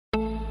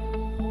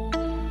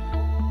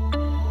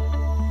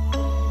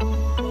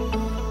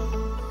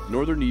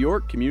Northern New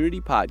York Community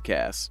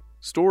Podcast,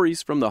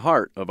 stories from the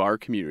heart of our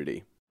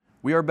community.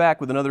 We are back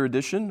with another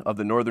edition of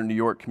the Northern New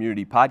York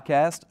Community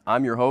Podcast.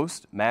 I'm your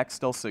host, Max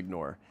Del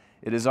Signor.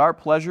 It is our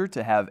pleasure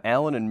to have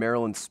Alan and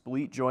Marilyn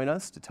Spleet join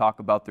us to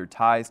talk about their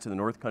ties to the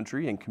North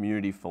Country and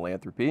community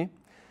philanthropy.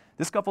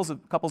 This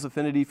couple's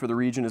affinity for the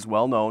region is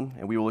well known,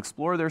 and we will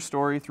explore their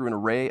story through an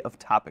array of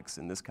topics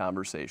in this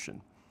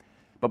conversation.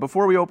 But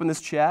before we open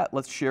this chat,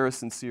 let's share a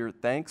sincere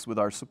thanks with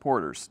our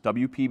supporters,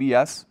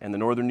 WPBS and the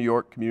Northern New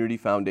York Community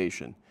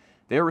Foundation.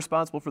 They are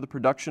responsible for the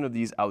production of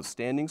these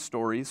outstanding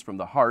stories from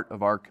the heart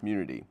of our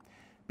community.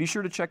 Be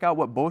sure to check out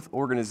what both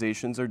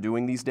organizations are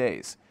doing these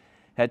days.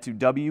 Head to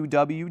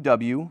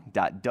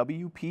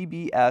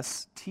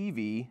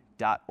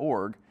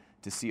www.wpbstv.org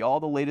to see all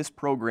the latest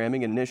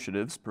programming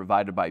initiatives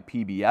provided by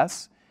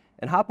PBS,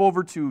 and hop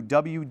over to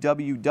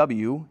www.nnycf.org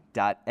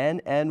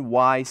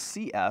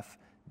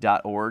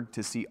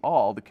to see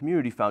all the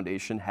Community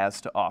Foundation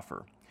has to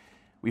offer.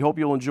 We hope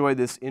you'll enjoy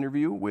this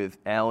interview with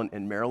Alan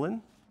and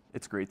Marilyn.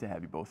 It's great to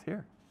have you both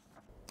here.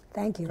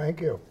 Thank you. Thank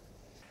you.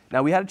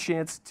 Now, we had a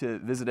chance to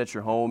visit at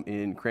your home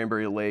in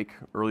Cranberry Lake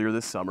earlier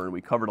this summer, and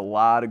we covered a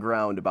lot of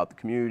ground about the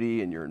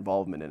community and your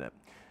involvement in it.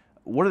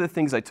 One of the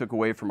things I took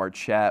away from our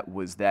chat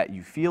was that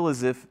you feel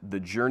as if the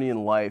journey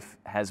in life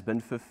has been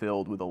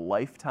fulfilled with a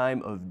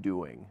lifetime of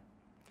doing.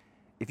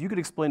 If you could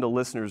explain to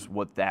listeners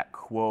what that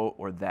quote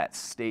or that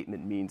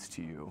statement means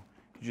to you,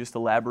 could you just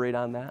elaborate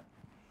on that?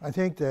 I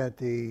think that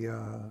the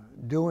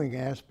doing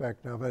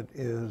aspect of it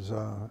is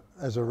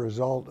as a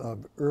result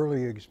of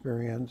early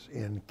experience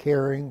in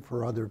caring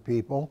for other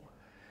people,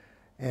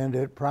 and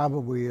it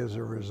probably is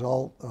a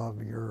result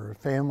of your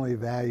family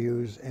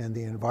values and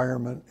the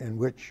environment in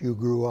which you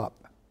grew up.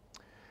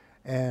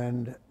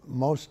 And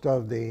most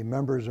of the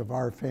members of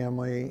our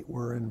family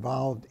were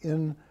involved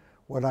in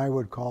what I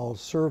would call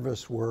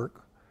service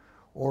work,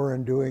 or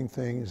in doing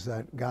things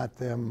that got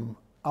them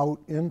out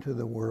into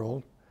the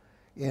world,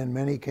 in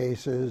many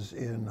cases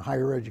in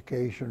higher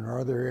education or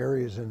other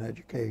areas in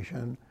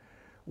education,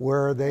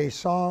 where they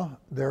saw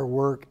their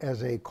work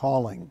as a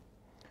calling,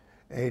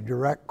 a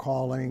direct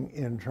calling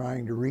in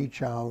trying to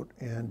reach out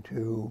and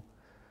to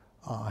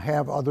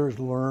have others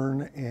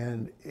learn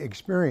and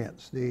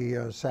experience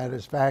the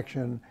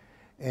satisfaction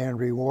and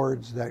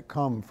rewards that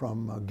come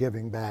from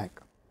giving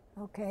back.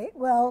 Okay,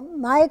 well,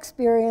 my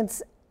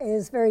experience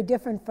is very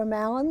different from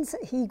Alan's.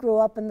 He grew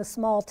up in the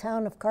small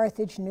town of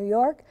Carthage, New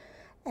York,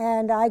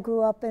 and I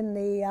grew up in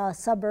the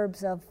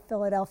suburbs of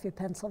Philadelphia,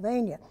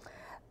 Pennsylvania.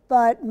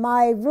 But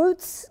my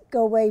roots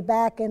go way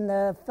back in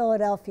the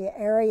Philadelphia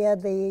area.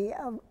 The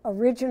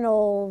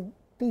original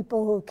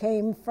people who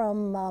came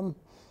from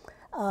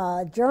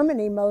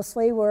Germany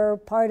mostly were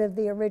part of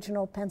the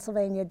original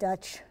Pennsylvania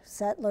Dutch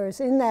settlers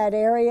in that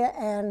area,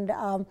 and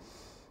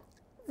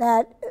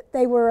that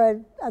they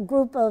were a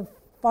group of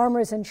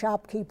farmers and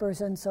shopkeepers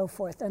and so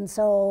forth. And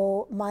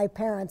so my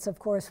parents, of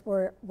course,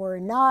 were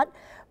not.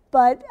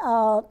 But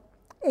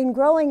in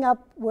growing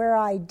up where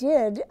I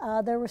did,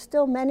 there were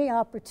still many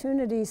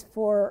opportunities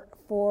for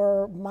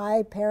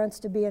my parents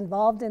to be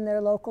involved in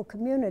their local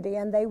community,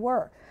 and they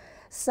were.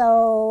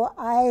 So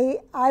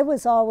I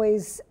was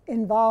always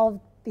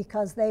involved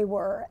because they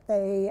were.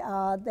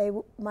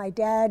 My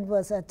dad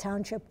was a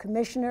township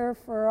commissioner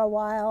for a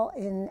while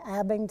in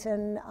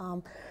Abington.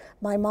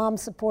 My mom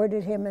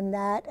supported him in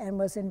that and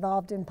was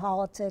involved in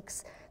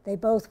politics. They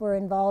both were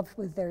involved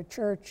with their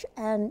church,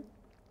 and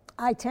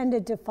I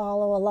tended to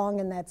follow along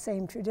in that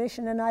same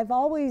tradition, and I've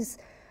always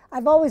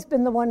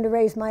been the one to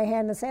raise my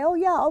hand and say, oh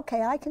yeah,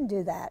 okay, I can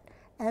do that,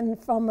 and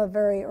from a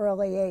very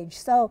early age.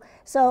 So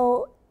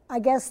I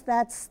guess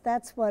that's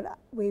what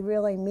we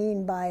really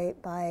mean by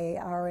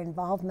our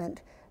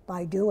involvement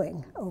by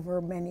doing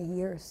over many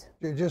years.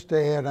 Just to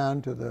add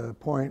on to the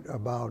point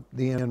about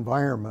the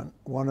environment,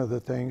 one of the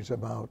things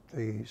about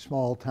the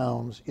small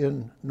towns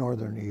in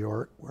northern New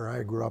York, where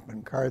I grew up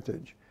in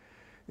Carthage,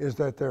 is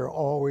that there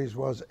always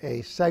was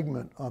a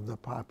segment of the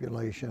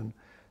population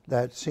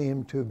that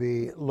seemed to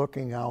be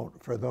looking out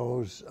for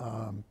those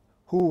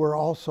who were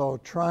also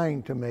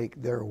trying to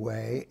make their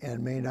way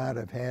and may not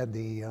have had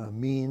the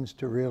means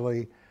to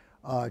really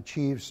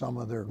achieve some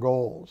of their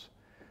goals.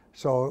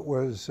 So it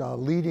was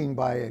leading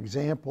by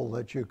example,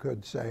 that you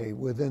could say,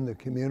 within the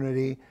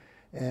community,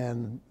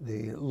 and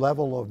the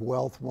level of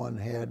wealth one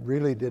had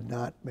really did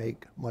not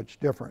make much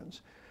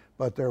difference.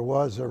 But there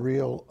was a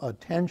real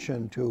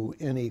attention to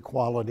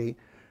inequality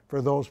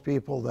for those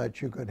people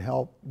that you could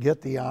help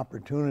get the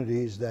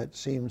opportunities that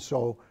seemed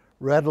so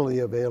readily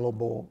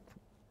available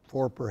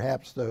for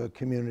perhaps the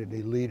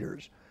community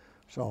leaders.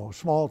 So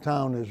small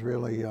town is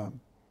really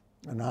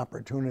an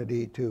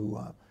opportunity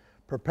to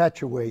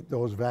perpetuate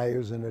those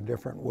values in a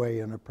different way,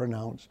 in a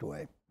pronounced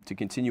way. To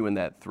continue in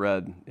that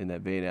thread, in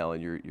that vein,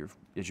 Alan,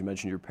 as you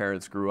mentioned, your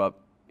parents grew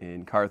up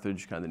in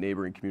Carthage, kind of the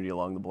neighboring community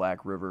along the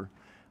Black River.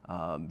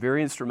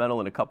 Very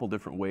instrumental in a couple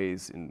different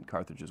ways in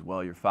Carthage as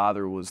well. Your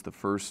father was the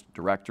first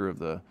director of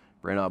the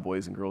Branagh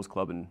Boys and Girls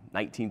Club in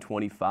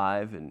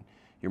 1925, and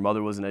your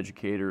mother was an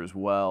educator as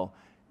well.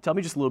 Tell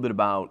me just a little bit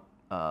about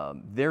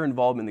their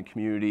involvement in the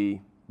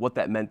community what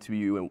that meant to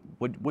you and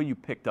what you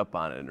picked up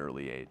on at an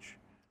early age.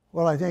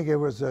 Well, I think it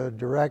was a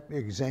direct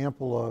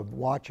example of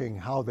watching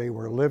how they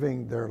were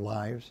living their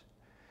lives.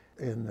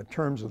 In the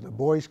terms of the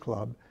Boys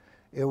Club,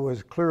 it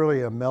was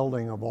clearly a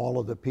melding of all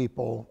of the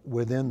people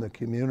within the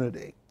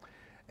community.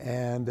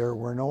 And there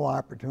were no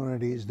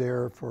opportunities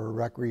there for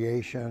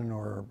recreation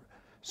or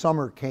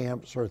summer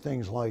camps or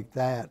things like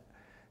that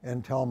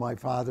until my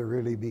father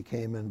really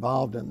became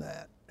involved in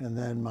that. And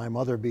then my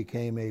mother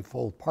became a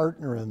full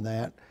partner in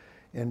that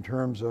in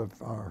terms of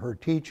her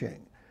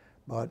teaching.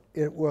 But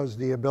it was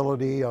the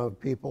ability of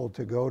people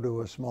to go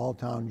to a small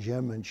town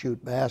gym and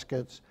shoot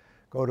baskets,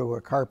 go to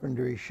a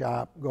carpentry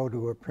shop, go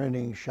to a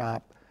printing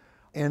shop,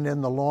 and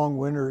in the long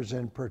winters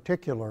in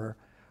particular,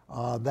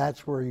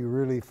 that's where you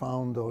really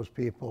found those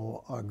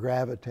people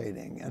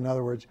gravitating. In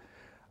other words,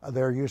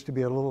 there used to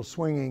be a little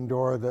swinging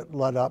door that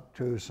led up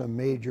to some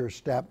major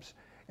steps,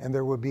 and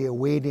there would be a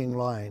waiting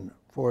line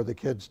for the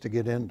kids to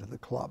get into the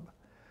club.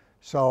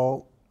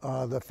 So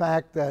the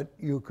fact that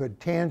you could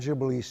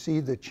tangibly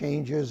see the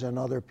changes in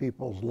other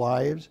people's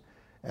lives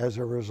as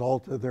a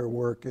result of their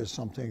work is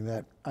something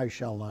that I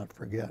shall not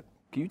forget.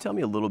 Can you tell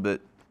me a little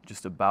bit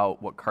just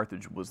about what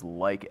Carthage was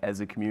like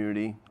as a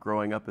community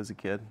growing up as a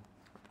kid?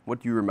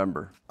 What do you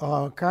remember?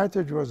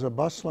 Carthage was a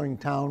bustling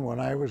town when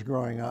I was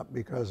growing up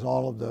because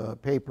all of the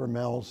paper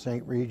mills,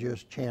 St.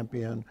 Regis,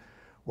 Champion,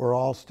 were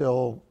all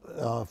still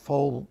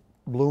full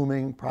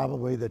blooming.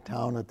 Probably the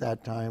town at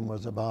that time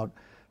was about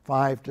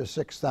 5,000 to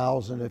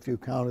 6,000 if you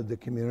counted the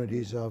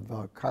communities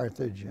of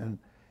Carthage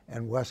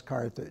and West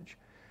Carthage.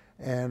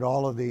 And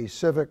all of the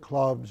civic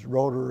clubs,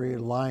 Rotary,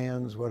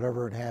 Lions,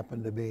 whatever it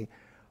happened to be,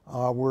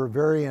 were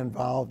very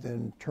involved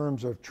in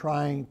terms of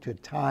trying to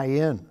tie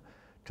in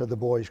to the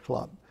Boys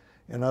Club.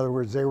 In other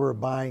words, they were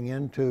buying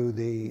into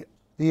the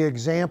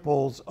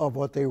examples of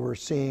what they were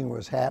seeing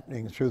was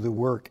happening through the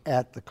work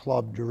at the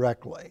club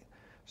directly.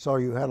 So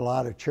you had a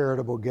lot of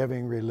charitable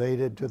giving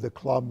related to the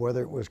club,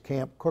 whether it was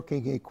camp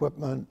cooking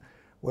equipment,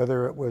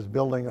 whether it was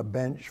building a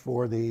bench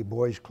for the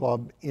Boys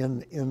Club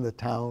in the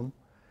town.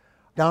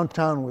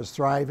 Downtown was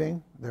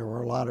thriving. There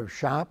were a lot of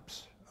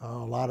shops, a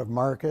lot of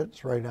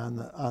markets right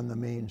on the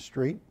main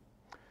street.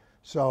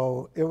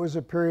 So it was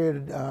a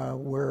period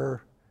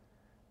where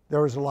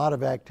there was a lot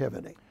of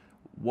activity.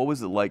 What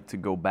was it like to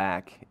go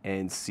back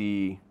and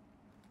see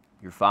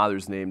your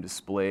father's name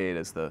displayed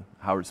as the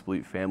Howard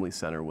Spleet Family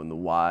Center when the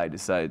Y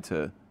decided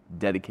to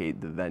dedicate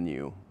the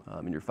venue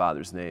in your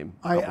father's name?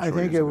 I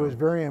think it was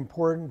very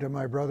important to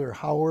my brother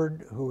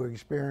Howard, who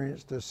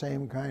experienced the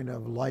same kind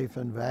of life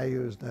and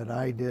values that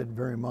I did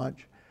very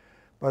much.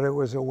 But it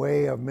was a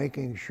way of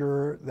making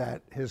sure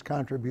that his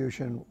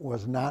contribution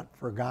was not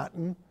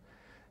forgotten.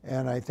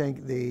 And I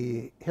think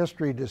the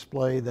history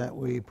display that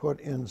we put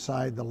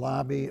inside the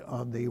lobby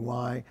of the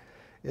Y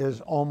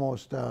is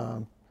almost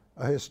a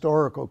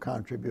historical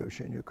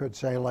contribution. You could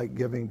say like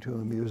giving to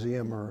a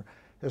museum or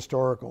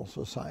historical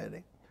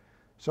society.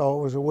 So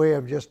it was a way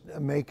of just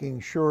making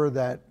sure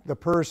that the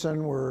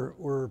person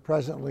we're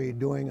presently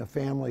doing a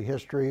family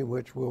history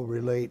which will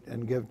relate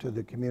and give to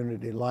the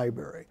community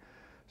library.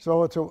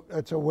 So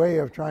it's a way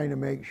of trying to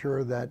make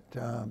sure that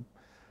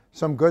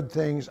some good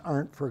things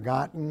aren't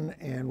forgotten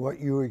and what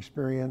you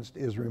experienced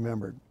is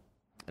remembered.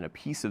 And a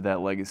piece of that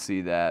legacy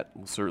that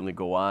will certainly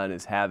go on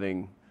is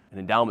having an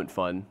endowment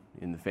fund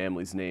in the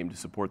family's name to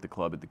support the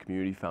club at the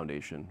Community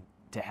Foundation.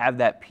 To have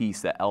that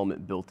piece, that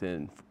element built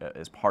in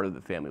as part of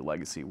the family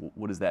legacy,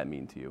 what does that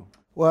mean to you?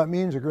 Well, it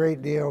means a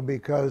great deal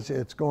because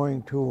it's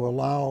going to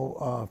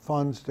allow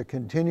funds to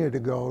continue to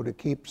go to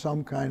keep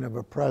some kind of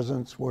a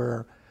presence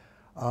where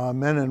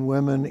men and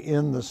women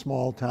in the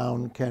small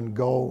town can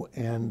go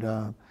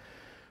and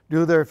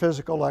do their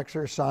physical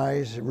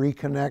exercise,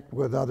 reconnect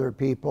with other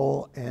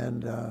people,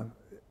 and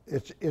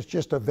it's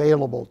just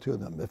available to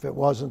them. If it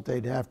wasn't,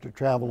 they'd have to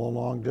travel a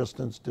long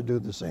distance to do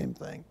the same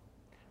thing.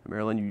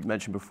 Marilyn, you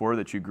mentioned before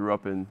that you grew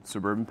up in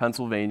suburban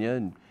Pennsylvania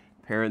and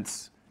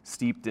parents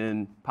steeped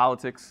in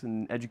politics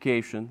and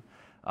education,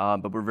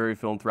 but were very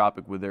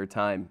philanthropic with their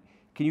time.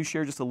 Can you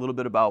share just a little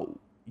bit about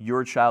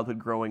your childhood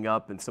growing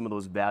up and some of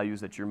those values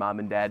that your mom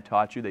and dad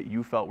taught you that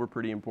you felt were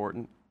pretty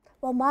important?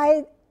 Well,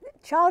 my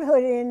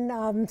childhood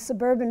in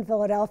suburban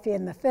Philadelphia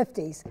in the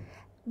 50s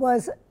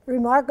was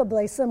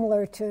remarkably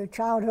similar to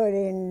childhood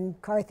in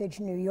Carthage,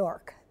 New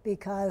York,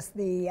 because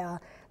the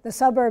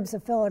suburbs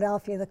of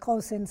Philadelphia, the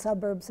close-in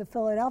suburbs of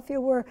Philadelphia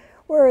were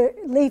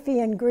leafy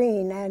and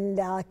green,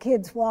 and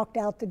kids walked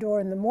out the door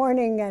in the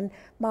morning and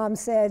mom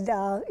said,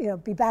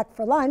 be back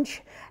for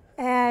lunch,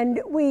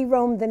 and we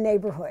roamed the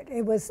neighborhood.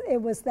 It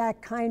was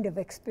that kind of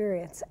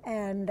experience.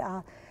 And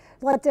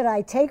what did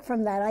I take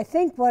from that? I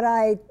think what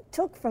I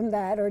took from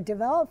that or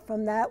developed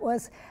from that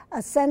was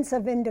a sense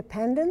of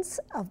independence,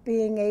 of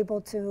being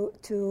able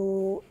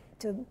to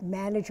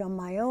manage on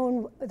my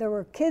own. There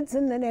were kids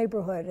in the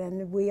neighborhood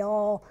and we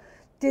all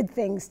did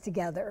things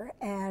together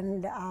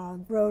and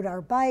rode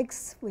our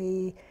bikes.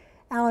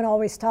 Alan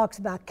always talks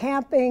about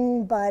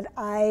camping, but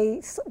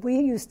we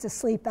used to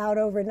sleep out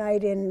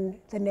overnight in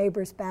the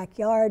neighbor's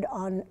backyard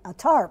on a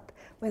tarp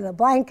with a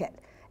blanket.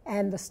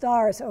 and the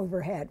stars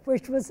overhead,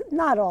 which was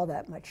not all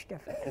that much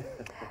different.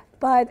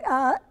 But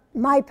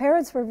my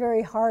parents were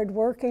very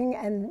hardworking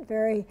and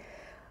very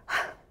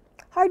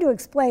hard to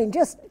explain,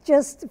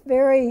 just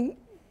very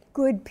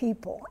good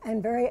people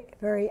and very,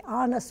 very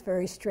honest,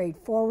 very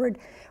straightforward.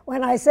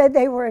 When I said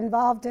they were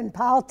involved in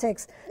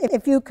politics,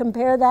 if you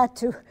compare that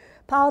to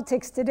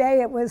politics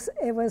today, it was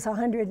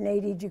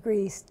 180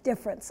 degrees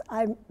difference.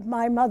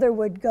 My mother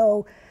would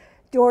go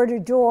door to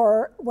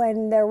door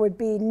when there would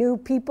be new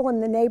people in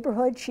the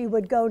neighborhood. She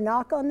would go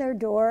knock on their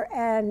door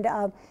and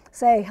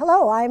say,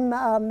 "Hello, I'm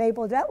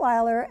Mabel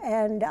Detweiler,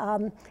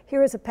 and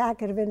here is a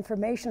packet of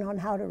information on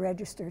how to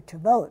register to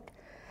vote."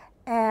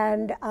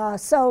 And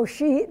so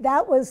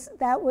that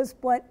was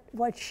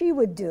what she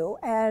would do,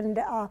 and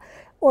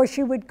or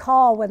she would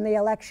call when the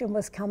election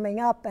was coming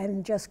up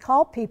and just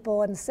call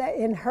people and say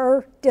in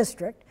her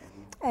district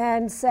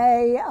and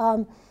say,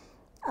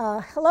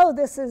 "Hello,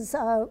 this is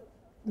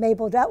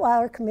Mabel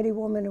Detweiler,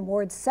 Committeewoman in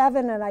Ward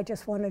 7, and I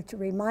just wanted to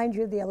remind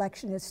you the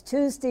election is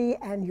Tuesday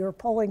and your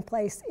polling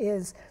place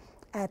is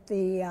at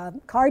the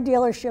car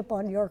dealership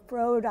on York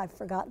Road. I've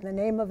forgotten the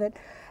name of it.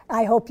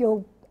 I hope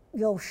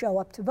you'll show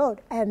up to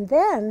vote." And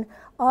then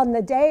on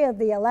the day of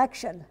the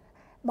election,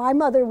 my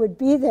mother would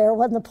be there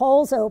when the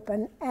polls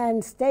open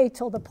and stay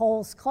till the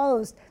polls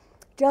closed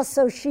just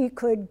so she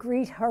could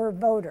greet her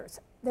voters.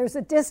 There's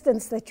a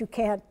distance that you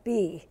can't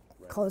be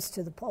close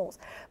to the polls,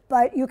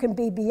 but you can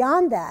be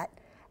beyond that.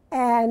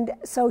 And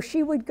so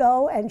she would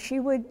go and she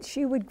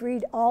would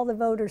greet all the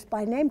voters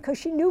by name because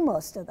she knew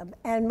most of them.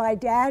 And my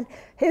dad,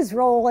 his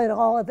role in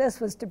all of this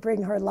was to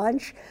bring her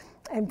lunch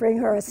and bring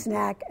her a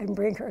snack and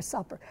bring her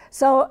supper.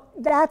 So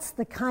that's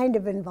the kind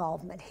of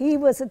involvement. He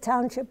was a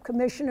township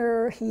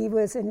commissioner.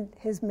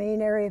 His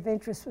main area of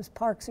interest was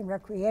parks and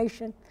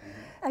recreation.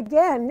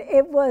 Again,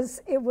 it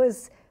was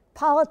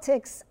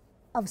politics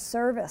of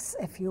service,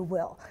 if you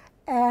will.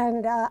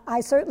 And I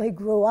certainly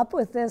grew up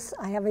with this.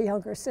 I have a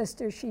younger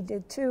sister, she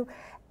did too.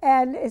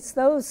 And it's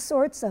those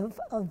sorts of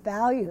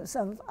values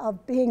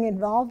of being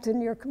involved in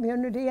your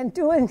community and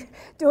doing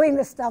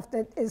the stuff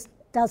that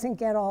doesn't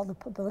get all the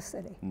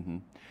publicity. Mm-hmm.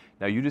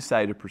 Now you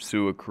decided to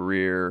pursue a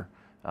career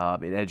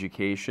in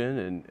education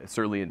and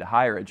certainly into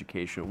higher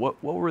education.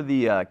 What were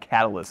the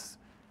catalysts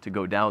to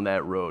go down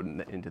that road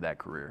and into that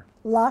career?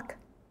 Luck,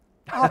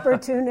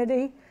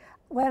 opportunity.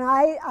 When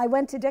I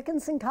went to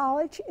Dickinson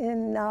College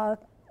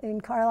in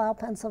Carlisle,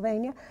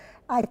 Pennsylvania,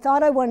 I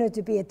thought I wanted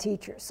to be a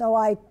teacher. So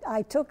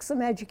I took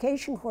some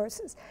education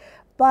courses,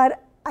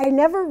 but I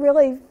never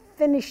really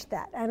finished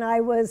that. And I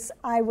was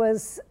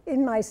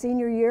in my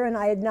senior year and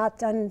I had not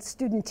done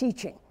student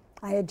teaching.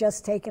 I had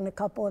just taken a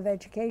couple of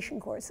education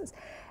courses.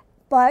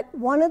 But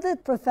one of the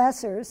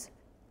professors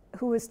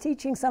who was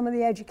teaching some of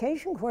the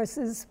education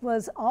courses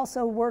was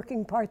also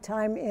working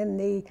part-time in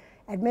the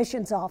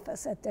admissions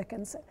office at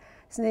Dickinson.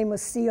 His name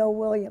was C.O.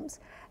 Williams.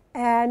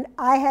 And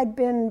I had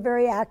been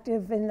very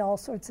active in all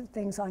sorts of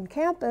things on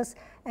campus,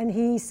 and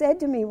he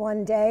said to me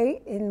one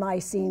day in my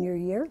senior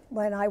year,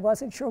 when I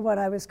wasn't sure what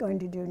I was going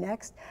to do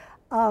next,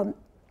 "You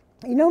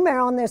know,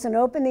 Marilyn, there's an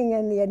opening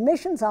in the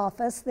admissions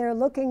office. They're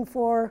looking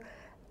for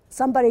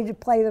somebody to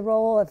play the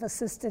role of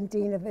assistant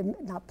dean of,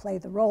 not play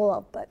the role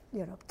of, but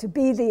to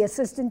be the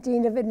assistant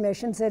dean of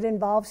admissions. It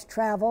involves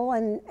travel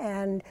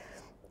and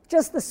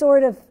just the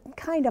sort of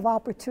kind of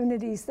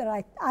opportunities that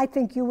I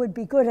think you would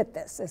be good at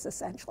this," is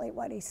essentially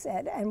what he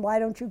said. "And why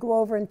don't you go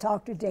over and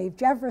talk to Dave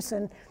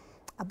Jefferson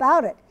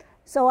about it?"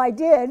 So I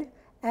did,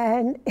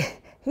 and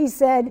he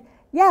said,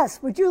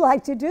 "Yes, would you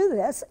like to do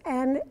this?"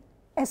 And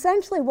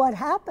essentially what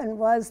happened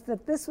was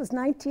that this was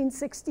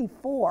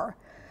 1964,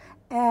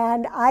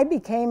 and I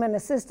became an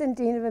assistant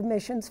dean of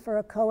admissions for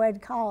a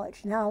co-ed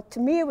college. Now, to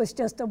me, it was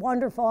just a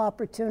wonderful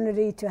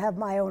opportunity to have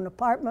my own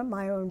apartment,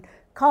 my own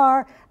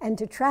car, and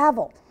to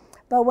travel.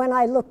 But when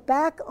I look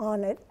back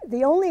on it,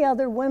 the only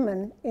other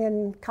women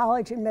in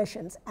college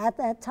admissions at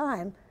that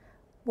time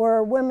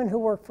were women who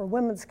worked for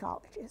women's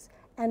colleges.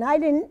 And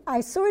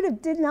I sort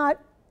of did not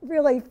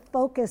really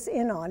focus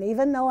in on,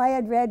 even though I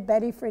had read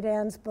Betty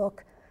Friedan's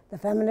book, The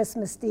Feminist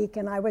Mystique,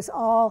 and I was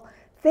all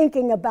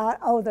thinking about,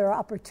 oh, there are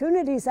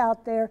opportunities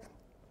out there.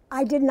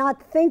 I did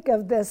not think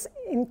of this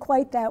in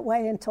quite that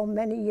way until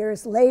many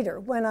years later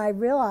when I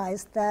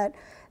realized that,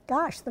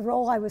 gosh, the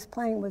role I was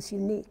playing was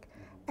unique.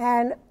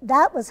 And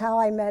that was how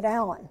I met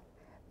Alan,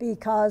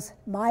 because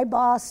my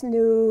boss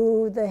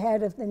knew the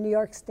head of the New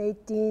York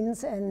State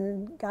deans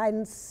and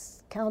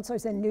guidance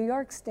counselors in New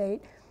York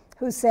State,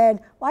 who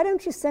said, "Why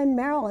don't you send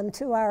Marilyn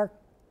to our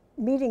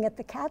meeting at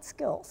the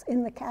Catskills,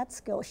 in the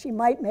Catskills? She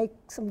might make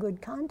some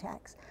good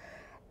contacts."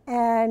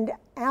 And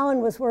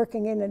Alan was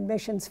working in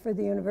admissions for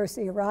the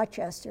University of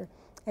Rochester,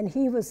 and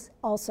he was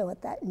also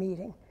at that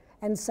meeting.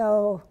 And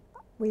so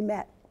we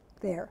met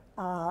there.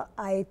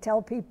 I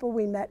tell people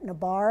we met in a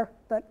bar,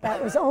 but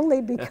that was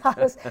only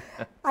because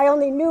I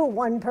only knew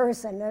one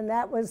person, and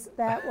that was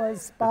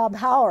Bob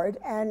Howard.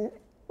 And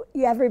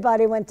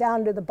everybody went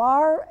down to the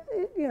bar,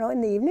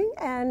 in the evening,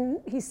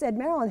 and he said,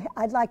 "Marilyn,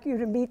 I'd like you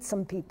to meet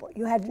some people."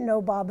 You had to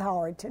know Bob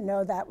Howard to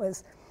know that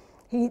was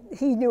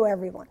He knew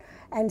everyone.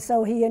 And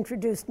so he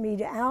introduced me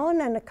to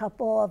Alan and a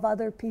couple of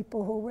other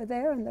people who were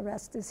there, and the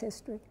rest is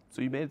history.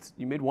 So you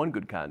made one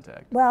good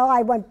contact. Well,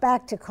 I went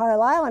back to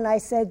Carlisle and I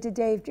said to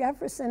Dave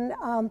Jefferson,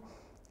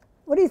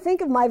 what do you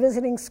think of my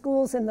visiting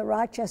schools in the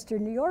Rochester,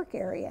 New York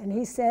area? And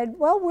he said,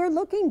 well, we're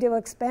looking to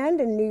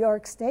expand in New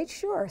York State.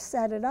 Sure,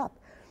 set it up.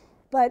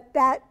 But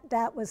that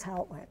was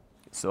how it went.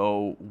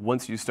 So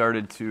once you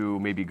started to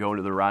maybe go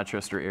to the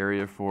Rochester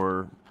area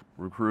for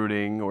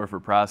recruiting or for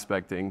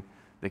prospecting,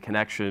 the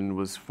connection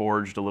was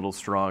forged a little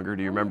stronger.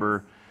 Do you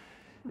remember,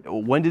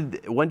 when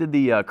did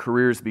the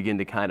careers begin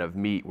to kind of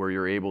meet, where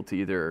you're able to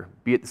either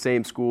be at the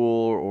same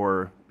school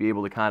or be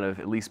able to kind of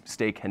at least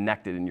stay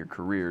connected in your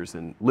careers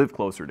and live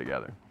closer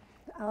together?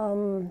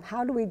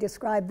 How do we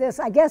describe this?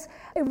 I guess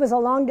it was a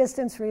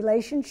long-distance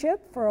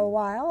relationship for a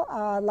while,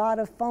 a lot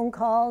of phone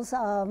calls,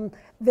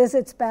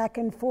 visits back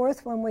and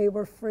forth when we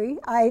were free.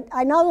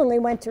 I not only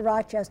went to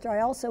Rochester,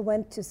 I also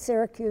went to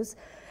Syracuse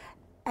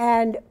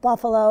and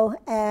Buffalo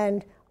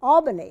and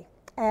Albany.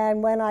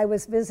 And when I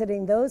was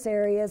visiting those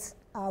areas,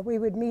 we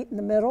would meet in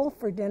the middle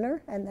for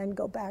dinner and then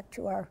go back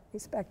to our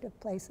respective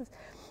places.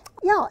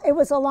 Yeah, it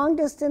was a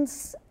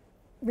long-distance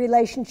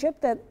relationship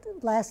that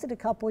lasted a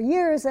couple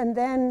years, and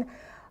then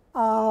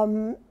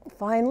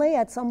finally,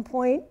 at some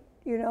point,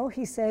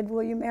 he said,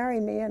 will you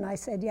marry me? And I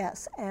said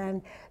yes.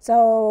 And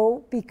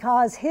so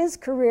because his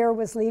career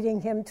was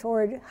leading him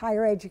toward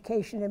higher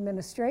education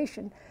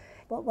administration,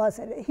 what was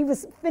it? He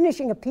was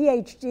finishing a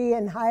PhD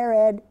in higher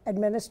ed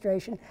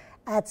administration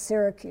at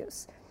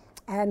Syracuse.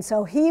 And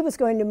so he was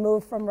going to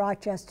move from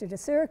Rochester to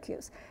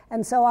Syracuse.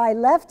 And so I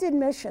left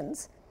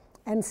admissions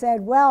and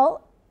said,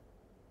 well,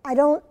 I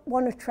don't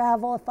want to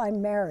travel if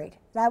I'm married.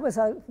 That was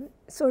a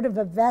sort of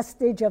a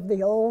vestige of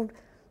the old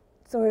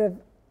sort of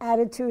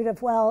attitude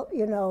of, well,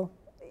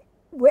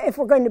 if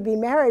we're going to be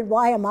married,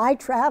 why am I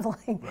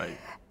traveling? Right.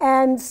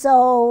 And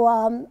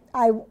so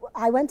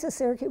I went to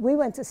Syracuse. We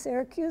went to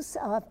Syracuse,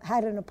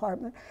 had an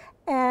apartment.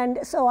 And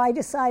so I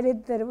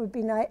decided that it would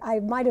be nice. I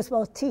might as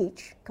well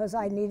teach because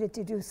I needed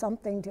to do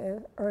something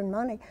to earn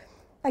money.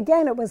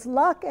 Again, it was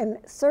luck and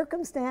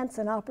circumstance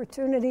and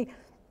opportunity.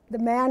 The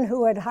man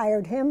who had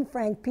hired him,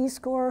 Frank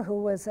Peacecore,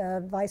 who was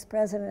a vice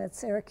president at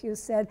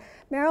Syracuse, said,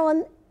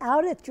 Marilyn,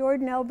 out at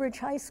Jordan Elbridge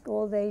High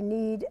School, they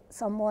need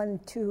someone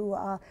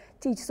to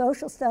teach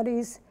social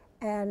studies,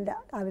 and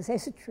I was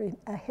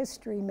a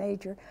history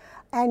major,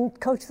 and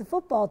coach the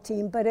football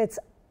team, but it's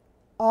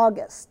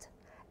August.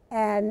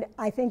 And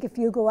I think if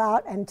you go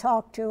out and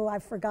talk to,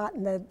 I've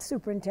forgotten the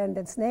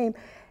superintendent's name,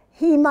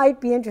 he might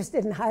be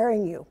interested in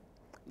hiring you,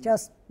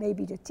 just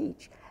maybe to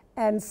teach.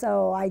 And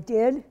so I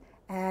did.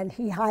 And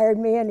he hired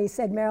me and he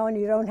said, Marilyn,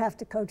 you don't have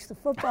to coach the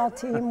football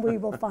team. We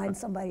will find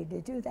somebody to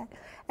do that.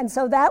 And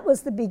so that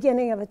was the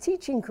beginning of a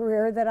teaching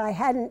career that I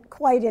hadn't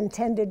quite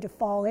intended to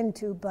fall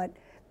into, but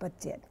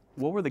did.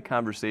 What were the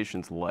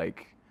conversations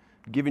like,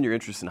 given your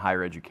interest in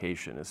higher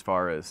education, as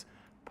far as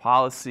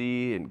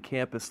policy and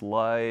campus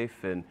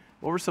life? And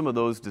what were some of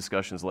those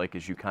discussions like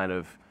as you kind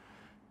of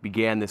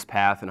began this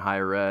path in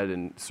higher ed,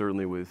 and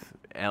certainly with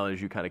Alan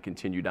as you kind of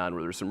continued on?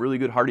 Were there some really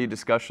good hearty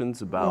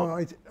discussions about?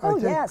 I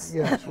think, yes.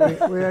 Yes,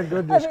 we had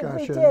good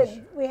discussions. We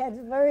did. We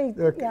had very,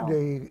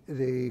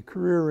 The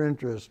career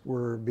interests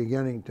were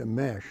beginning to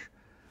mesh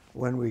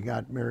when we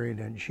got married,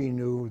 and she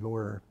knew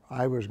where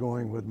I was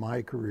going with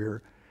my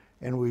career,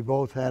 and we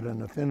both had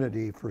an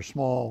affinity for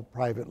small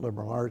private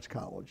liberal arts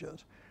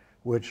colleges,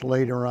 which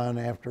later on,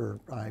 after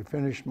I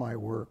finished my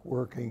work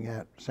working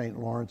at St.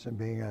 Lawrence and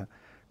being a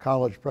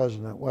college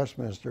president at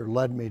Westminster,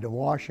 led me to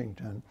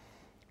Washington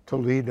to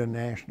lead a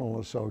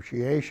national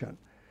association.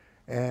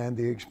 And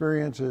the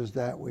experiences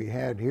that we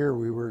had here,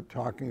 we were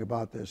talking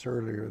about this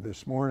earlier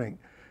this morning,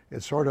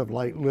 it's sort of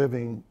like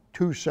living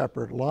two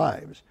separate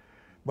lives,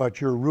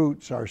 but your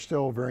roots are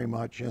still very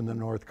much in the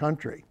North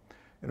Country.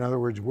 In other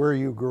words, where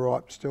you grew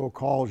up still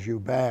calls you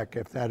back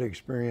if that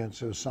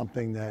experience is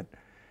something that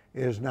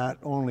is not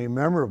only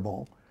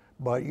memorable,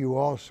 but you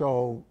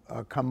also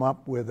come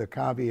up with a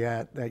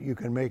caveat that you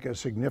can make a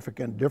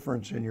significant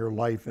difference in your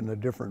life in a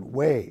different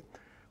way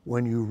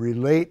when you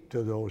relate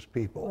to those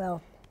people.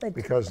 Well,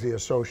 because the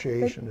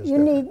association is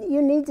different.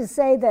 You need to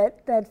say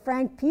that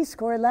Frank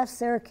Peacecore left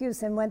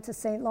Syracuse and went to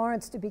St.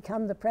 Lawrence to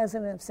become the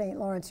president of St.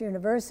 Lawrence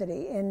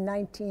University in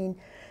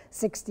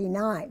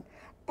 1969.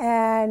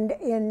 And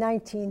in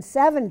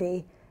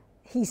 1970,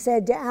 he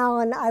said to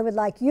Alan, I would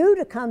like you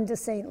to come to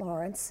St.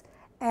 Lawrence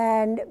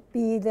and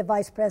be the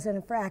vice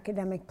president for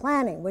academic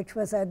planning, which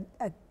was a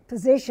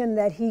position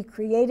that he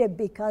created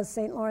because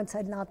St. Lawrence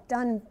had not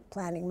done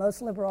planning.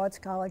 Most liberal arts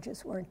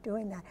colleges weren't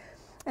doing that.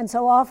 And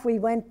so off we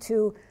went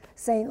to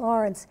St.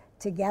 Lawrence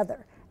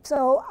together.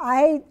 So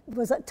I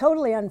was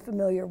totally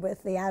unfamiliar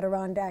with the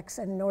Adirondacks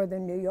and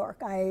northern New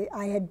York. I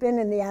had been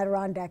in the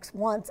Adirondacks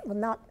once,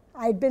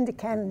 I had been to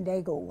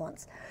Canandaigua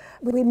once.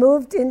 We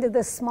moved into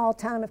this small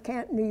town of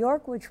Canton, New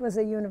York, which was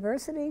a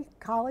university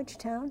college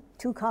town,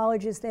 2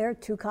 colleges there,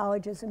 2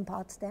 colleges in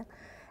Potsdam.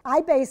 I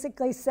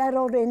basically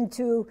settled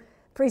into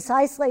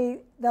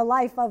precisely the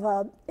life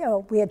of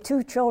we had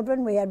 2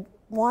 children, we had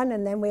one,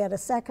 and then we had a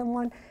second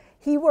one.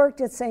 He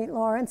worked at St.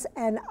 Lawrence,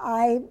 and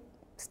I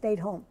stayed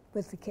home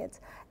with the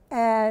kids.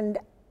 And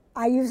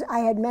I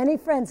had many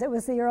friends. It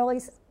was the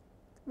early,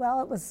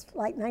 well, it was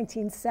like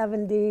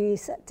 1970,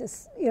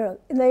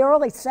 in the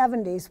early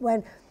 70s,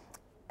 when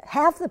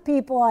half the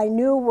people I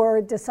knew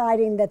were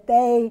deciding that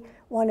they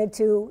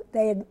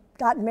had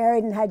gotten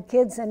married and had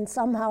kids, and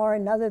somehow or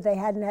another they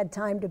hadn't had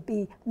time to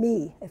be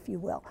me, if you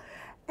will.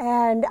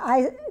 And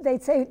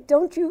they'd say,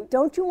 don't you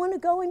want to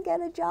go and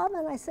get a job?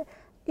 And I said,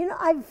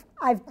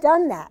 I've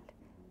done that.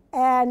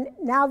 And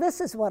now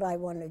this is what I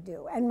want to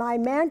do. And my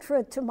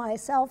mantra to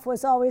myself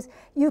was always,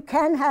 you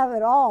can have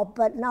it all,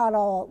 but not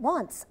all at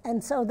once.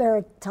 And so there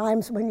are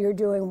times when you're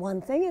doing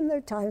one thing, and there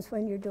are times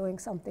when you're doing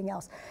something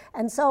else.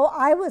 And so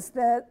I was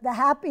the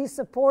happy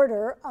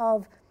supporter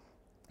of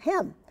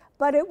him.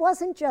 But it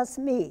wasn't just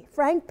me.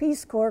 Frank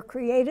Peace Corps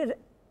created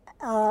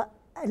an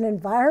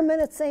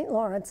environment at St.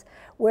 Lawrence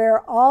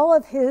where all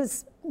of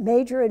his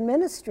major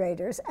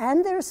administrators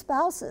and their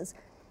spouses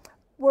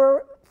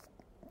were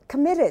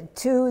committed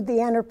to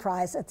the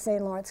enterprise at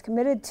St. Lawrence,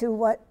 committed to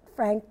what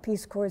Frank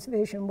Peace Corps'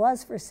 vision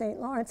was for St.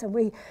 Lawrence, and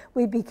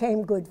we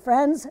became good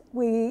friends.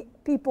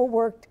 People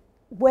worked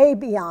way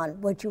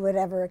beyond what you would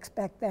ever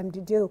expect them to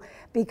do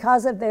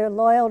because of their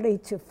loyalty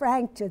to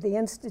Frank, to the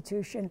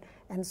institution,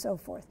 and so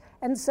forth.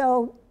 And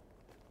so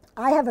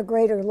I have a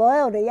greater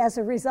loyalty as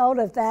a result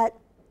of that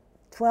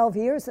 12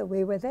 years that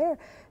we were there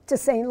to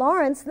St.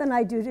 Lawrence than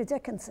I do to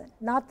Dickinson.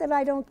 Not that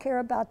I don't care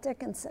about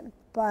Dickinson,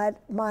 but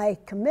my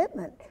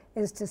commitment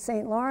is to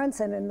St.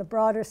 Lawrence and in the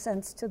broader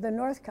sense to the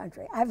North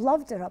Country. I've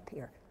loved it up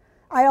here.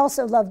 I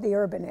also love the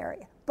urban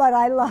area, but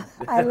I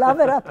love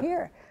it up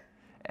here.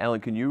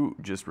 Alan, can you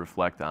just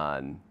reflect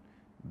on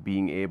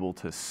being able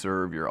to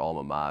serve your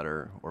alma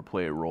mater or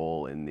play a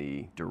role in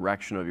the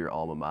direction of your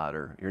alma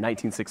mater? You're a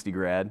 1960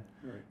 grad,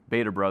 right.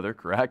 Beta brother,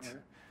 correct?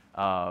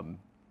 Right.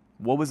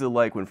 What was it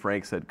like when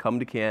Frank said, come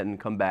to Canton,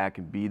 come back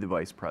and be the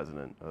vice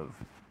president of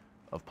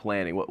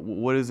planning?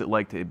 What is it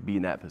like to be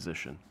in that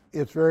position?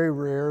 It's very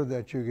rare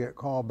that you get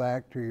called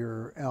back to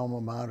your alma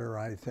mater,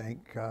 I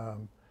think,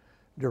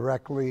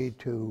 directly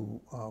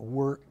to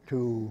work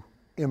to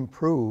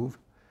improve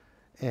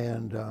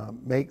and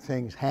make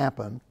things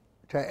happen,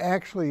 to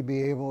actually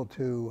be able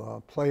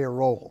to play a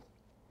role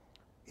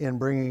in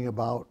bringing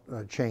about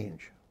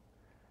change.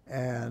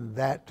 And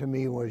that to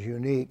me was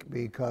unique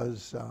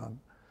because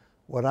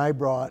what I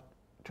brought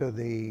to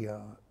the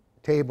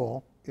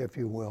table, if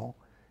you will,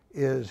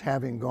 is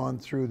having gone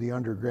through the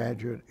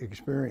undergraduate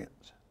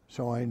experience.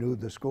 So I knew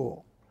the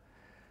school.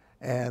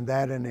 And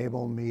that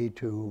enabled me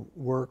to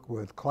work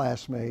with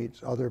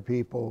classmates, other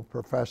people,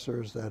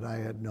 professors that I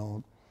had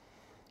known.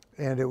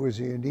 And it was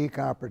a unique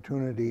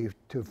opportunity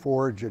to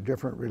forge a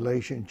different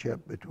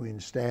relationship between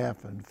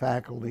staff and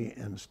faculty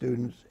and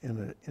students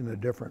in a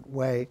different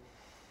way.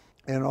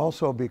 And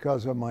also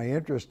because of my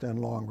interest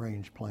in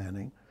long-range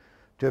planning,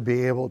 to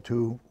be able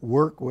to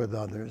work with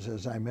others.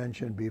 As I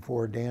mentioned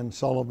before, Dan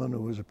Sullivan,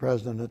 who was the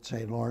president at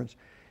St. Lawrence,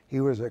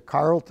 he was at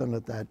Carleton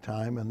at that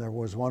time, and there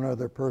was one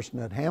other person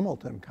at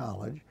Hamilton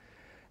College.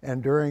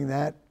 And during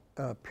that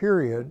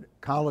period,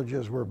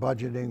 colleges were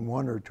budgeting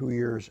 1 or 2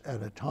 years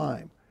at a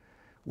time.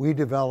 We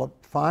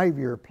developed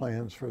 5-year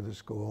plans for the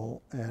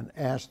school and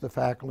asked the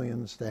faculty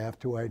and the staff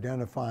to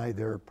identify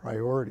their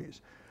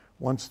priorities.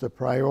 Once the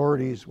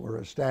priorities were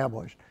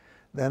established,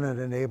 then it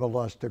enabled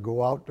us to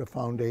go out to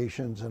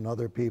foundations and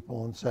other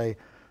people and say,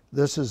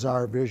 this is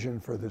our vision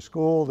for the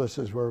school, this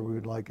is where we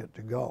would like it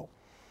to go.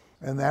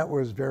 And that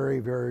was very,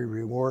 very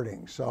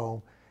rewarding.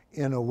 So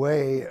in a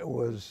way, it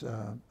was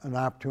an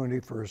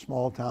opportunity for a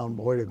small town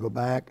boy to go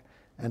back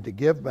and to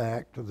give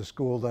back to the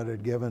school that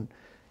had given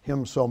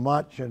him so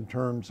much in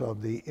terms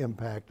of the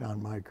impact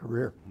on my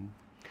career.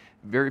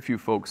 Very few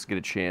folks get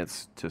a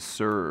chance to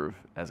serve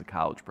as a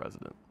college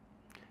president.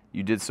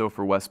 You did so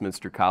for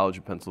Westminster College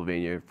in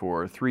Pennsylvania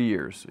for 3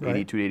 years, right.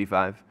 82 to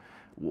 85.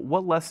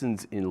 What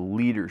lessons in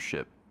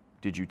leadership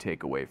did you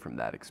take away from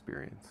that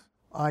experience?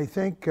 I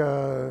think,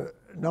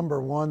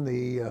 number one,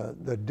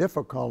 the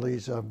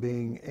difficulties of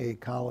being a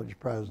college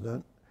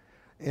president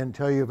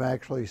until you've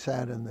actually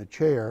sat in the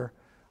chair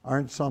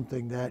aren't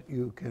something that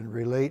you can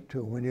relate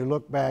to. When you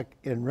look back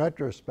in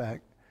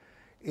retrospect,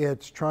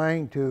 it's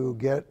trying to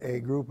get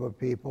a group of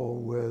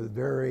people with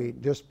very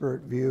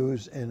disparate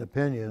views and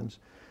opinions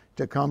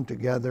to come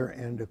together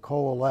and to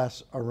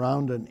coalesce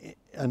around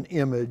an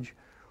image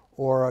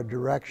or a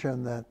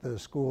direction that the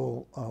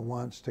school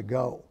wants to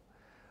go.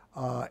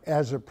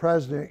 As a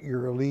president,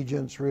 your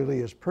allegiance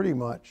really is pretty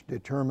much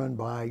determined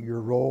by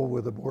your role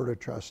with the Board of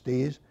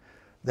Trustees.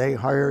 They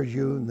hired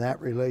you, and that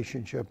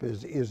relationship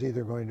is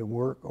either going to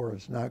work or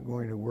it's not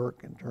going to work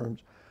in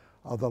terms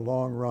of the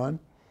long run.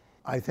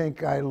 I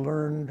think I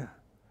learned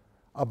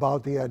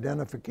about the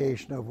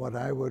identification of what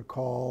I would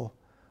call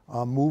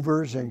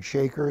movers and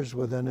shakers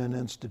within an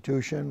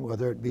institution,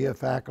 whether it be a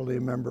faculty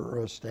member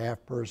or a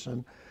staff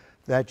person,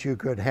 that you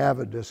could have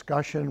a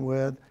discussion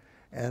with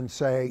and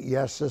say,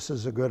 yes, this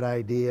is a good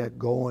idea,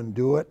 go and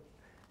do it,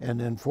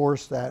 and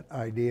enforce that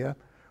idea.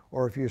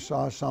 or if you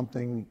saw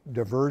something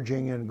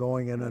diverging and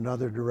going in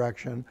another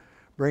direction,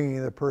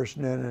 bringing the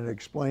person in and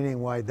explaining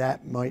why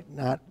that might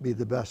not be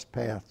the best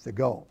path to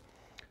go.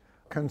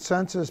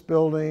 Consensus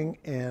building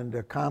and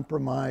a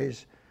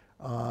compromise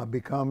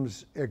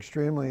becomes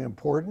extremely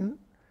important.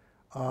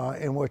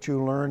 And what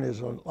you learn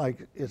is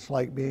it's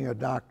like being a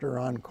doctor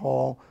on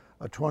call,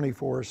 a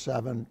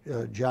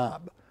 24/7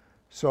 job.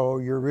 So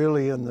you're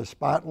really in the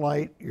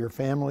spotlight, your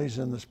family's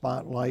in the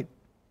spotlight.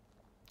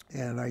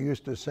 And I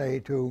used to say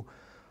to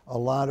a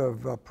lot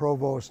of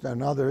provosts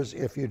and others,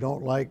 if you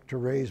don't like to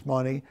raise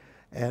money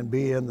and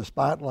be in the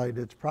spotlight,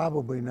 it's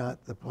probably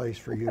not the place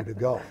for you to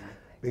go,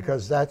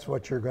 because that's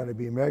what you're going to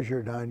be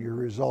measured on. Your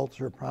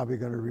results are probably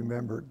going to be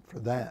remembered for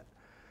that.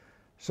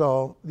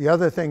 So the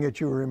other thing that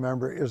you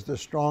remember is the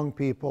strong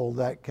people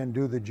that can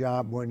do the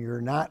job when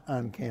you're not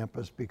on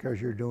campus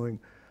because you're doing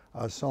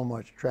so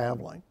much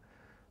traveling.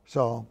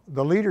 So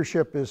the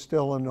leadership is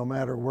still, and no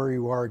matter where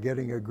you are,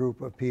 getting a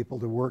group of people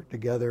to work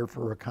together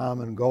for a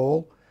common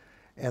goal.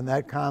 And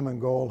that common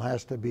goal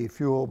has to be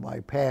fueled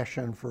by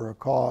passion for a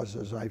cause,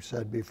 as I've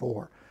said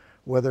before.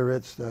 Whether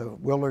it's the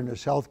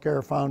Wilderness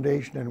Healthcare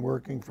Foundation and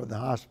working for the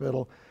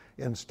hospital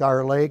in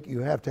Star Lake, you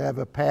have to have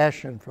a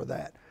passion for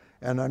that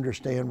and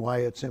understand why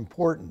it's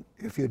important.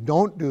 If you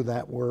don't do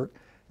that work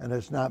and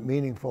it's not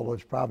meaningful,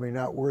 it's probably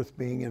not worth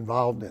being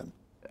involved in.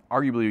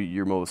 Arguably,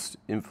 your most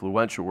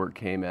influential work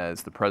came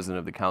as the president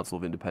of the Council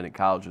of Independent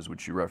Colleges,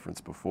 which you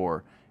referenced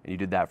before, and you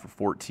did that for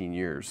 14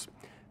 years.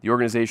 The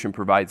organization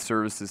provides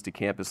services to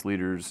campus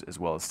leaders as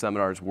well as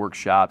seminars,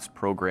 workshops,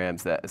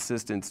 programs that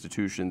assist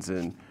institutions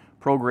in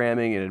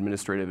programming and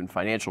administrative and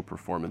financial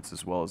performance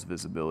as well as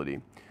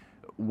visibility.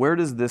 Where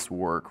does this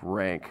work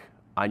rank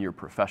on your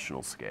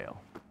professional scale?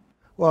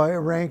 Well, it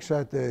ranks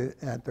at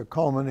the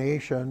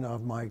culmination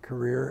of my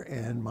career,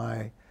 and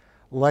my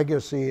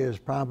legacy is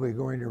probably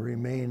going to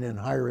remain in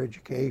higher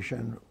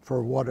education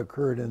for what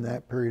occurred in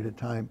that period of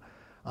time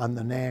on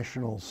the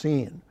national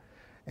scene.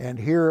 And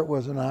here it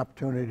was an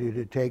opportunity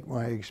to take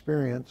my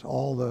experience,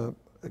 all the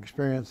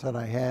experience that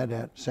I had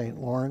at St.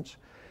 Lawrence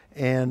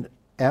and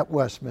at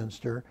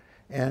Westminster,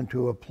 and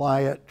to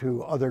apply it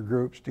to other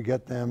groups to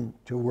get them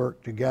to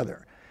work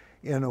together.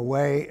 In a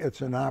way,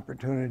 it's an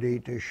opportunity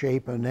to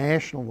shape a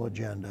national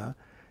agenda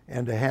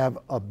and to have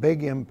a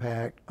big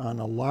impact on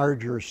a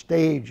larger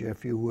stage,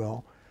 if you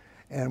will.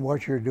 And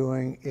what you're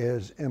doing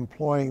is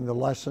employing the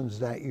lessons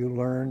that you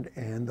learned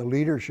and the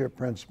leadership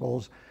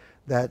principles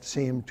that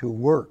seem to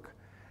work.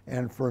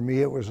 And for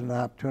me, it was an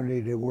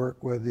opportunity to work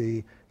with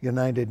the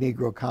United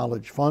Negro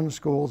College Fund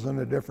schools in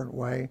a different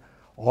way,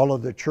 all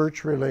of the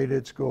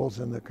church-related schools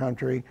in the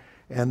country,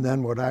 and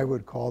then what I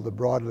would call the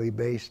broadly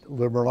based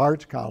liberal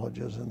arts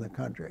colleges in the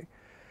country.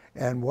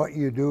 And what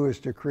you do is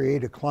to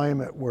create a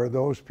climate where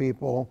those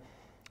people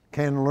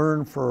can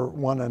learn for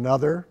one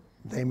another.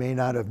 They may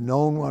not have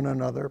known one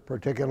another,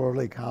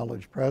 particularly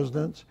college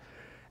presidents,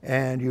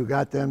 and you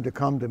got them to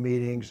come to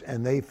meetings,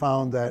 and they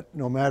found that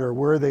no matter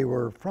where they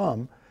were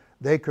from,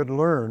 they could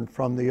learn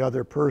from the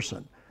other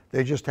person.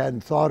 They just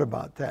hadn't thought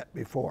about that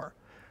before.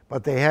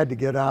 But they had to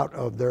get out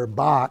of their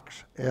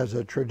box as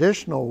a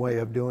traditional way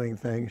of doing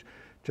things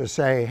to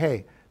say,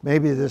 hey,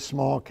 maybe this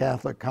small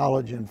Catholic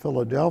college in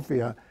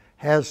Philadelphia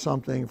has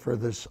something for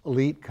this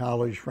elite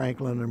college,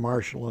 Franklin and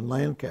Marshall and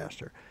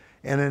Lancaster.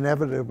 And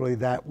inevitably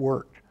that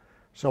worked.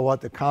 So what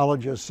the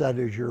colleges said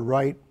is, you're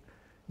right,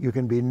 you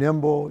can be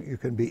nimble, you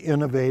can be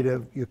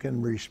innovative, you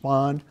can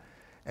respond,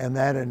 and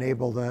that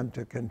enabled them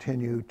to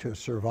continue to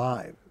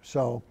survive.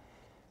 So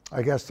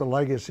I guess the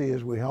legacy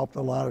is we helped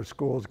a lot of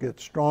schools get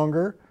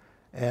stronger,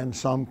 and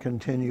some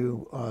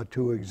continue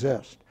to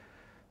exist.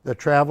 The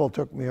travel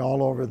took me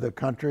all over the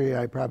country.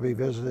 I probably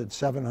visited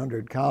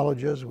 700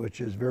 colleges,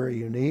 which is very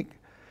unique.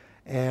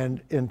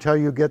 And until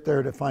you get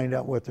there to find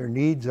out what their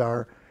needs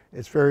are,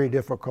 it's very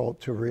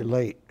difficult to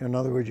relate. In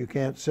other words, you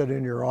can't sit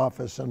in your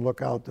office and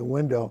look out the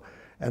window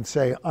and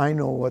say, I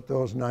know what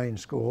those 9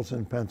 schools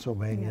in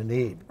Pennsylvania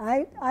need.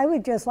 I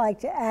would just like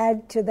to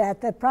add to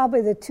that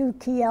probably the 2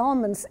 key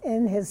elements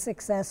in his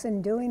success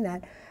in doing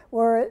that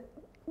were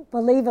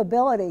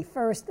believability.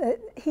 First,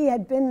 he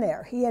had been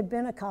there. He had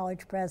been a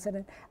college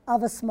president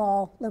of a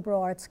small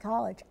liberal arts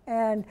college.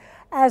 And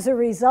as a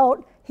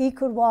result, he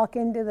could walk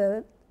into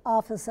the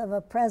office of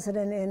a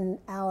president in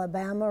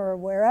Alabama or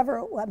wherever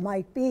it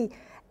might be,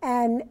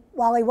 and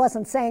while he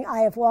wasn't saying,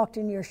 I have walked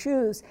in your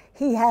shoes,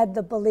 he had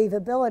the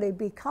believability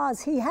because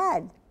he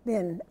had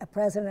been a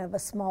president of a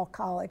small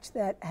college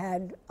that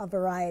had a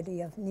variety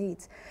of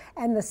needs.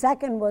 And the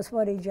second was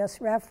what he just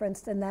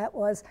referenced, and that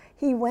was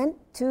he went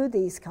to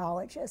these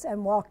colleges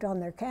and walked on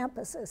their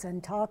campuses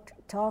and talked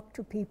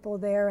to people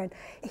there, and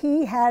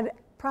he had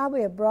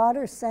probably a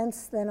broader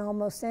sense than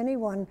almost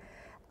anyone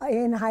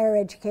in higher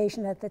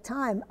education at the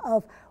time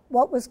of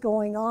what was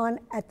going on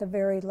at the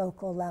very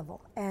local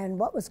level and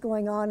what was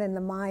going on in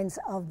the minds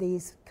of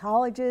these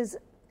colleges,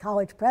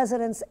 college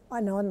presidents,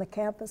 and on the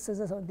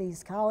campuses of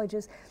these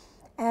colleges.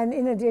 And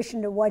in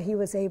addition to what he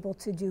was able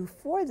to do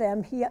for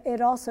them,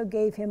 it also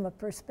gave him a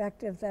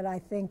perspective that I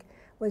think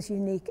was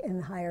unique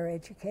in higher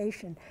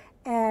education.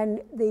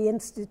 and the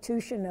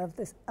institution of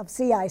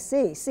CIC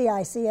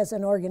as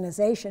an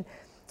organization,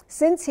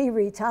 since he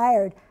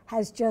retired,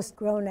 has just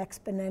grown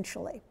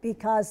exponentially,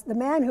 because the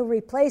man who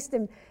replaced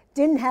him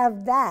didn't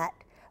have that,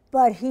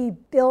 but he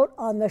built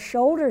on the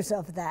shoulders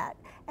of that.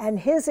 And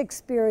his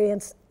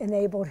experience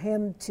enabled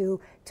him to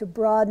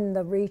broaden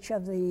the reach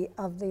of the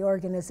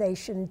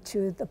organization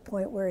to the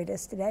point where it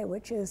is today,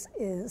 which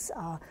is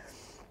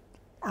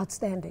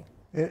outstanding.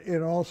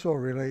 It also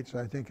relates,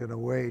 I think, in a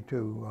way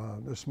to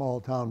the small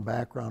town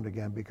background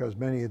again, because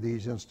many of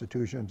these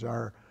institutions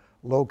are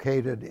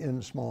located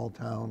in small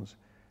towns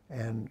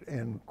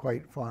and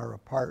quite far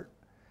apart.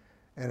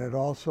 And it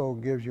also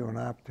gives you an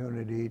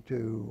opportunity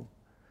to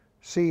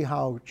see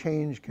how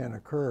change can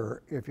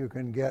occur if you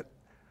can get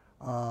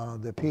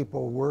the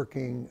people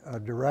working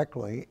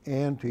directly,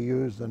 and to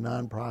use the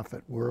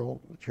nonprofit world,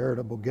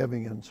 charitable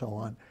giving and so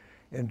on,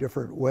 in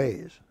different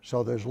ways.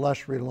 So there's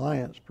less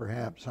reliance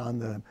perhaps on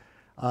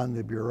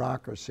the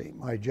bureaucracy.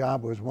 My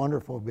job was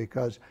wonderful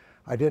because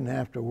I didn't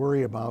have to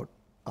worry about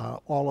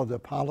all of the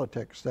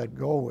politics that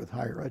go with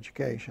higher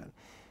education.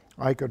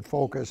 I could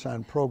focus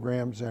on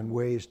programs and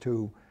ways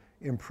to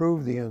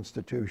improve the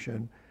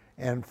institution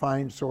and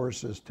find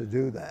sources to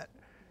do that.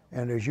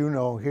 And as you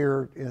know,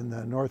 here in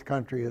the North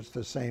Country, it's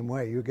the same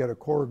way. You get a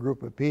core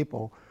group of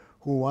people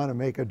who want to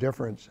make a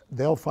difference.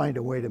 They'll find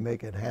a way to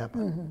make it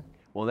happen. Mm-hmm.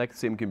 Well, that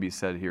same can be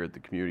said here at the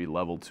community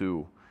level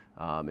too,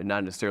 and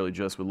not necessarily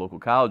just with local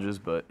colleges,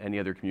 but any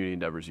other community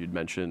endeavors you'd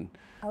mentioned.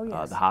 Oh,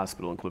 yes. The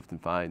hospital in Clifton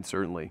Fine,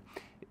 certainly.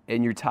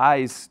 And your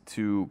ties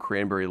to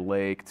Cranberry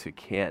Lake, to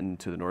Canton,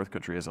 to the North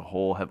Country as a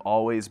whole have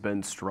always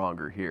been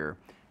stronger here.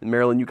 And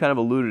Marilyn, you kind of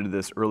alluded to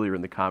this earlier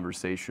in the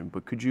conversation,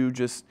 but could you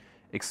just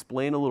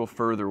explain a little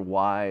further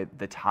why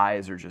the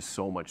ties are just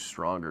so much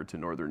stronger to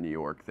Northern New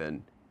York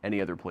than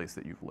any other place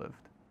that you've lived?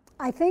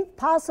 I think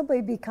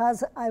possibly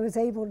because I was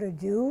able to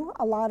do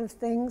a lot of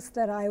things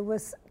that I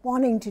was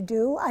wanting to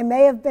do. I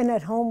may have been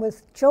at home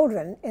with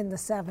children in the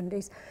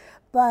 70s,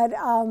 but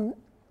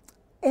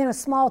in a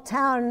small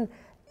town,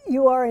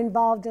 you are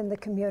involved in the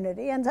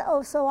community. And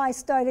so I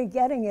started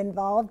getting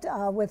involved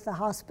with the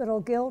Hospital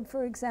Guild,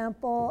 for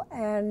example,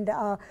 and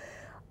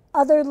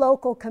other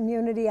local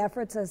community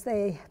efforts as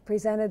they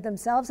presented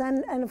themselves,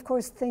 and of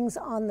course things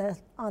on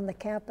the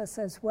campus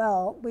as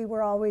well. We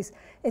were always,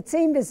 it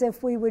seemed as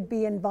if we would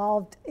be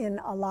involved in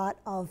a lot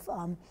of,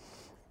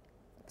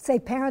 say,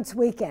 Parents'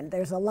 Weekend.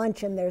 There's a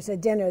luncheon, there's a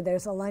dinner,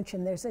 there's a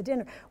luncheon, there's a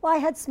dinner. Well, I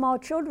had small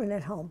children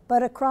at home,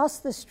 but across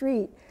the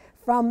street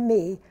from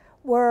me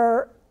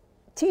were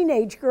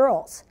teenage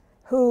girls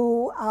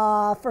who,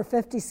 for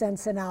 50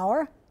 cents an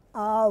hour,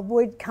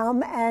 would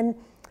come and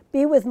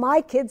be with my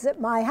kids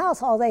at my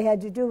house. All they had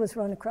to do was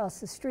run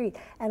across the street.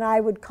 And I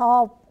would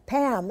call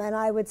Pam and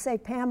I would say,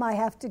 Pam, I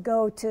have to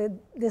go to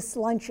this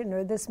luncheon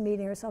or this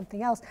meeting or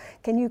something else.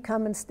 Can you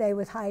come and stay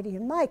with Heidi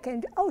and Mike?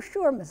 And, oh,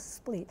 sure,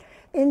 Mrs. Spleet.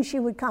 And she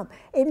would come.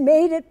 It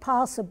made it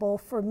possible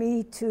for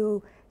me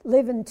to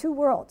live in two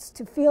worlds,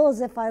 to feel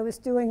as if I was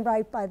doing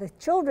right by the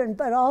children,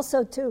 but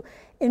also to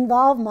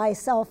involve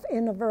myself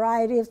in a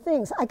variety of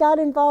things. I got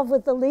involved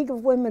with the League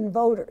of Women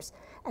Voters,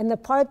 and the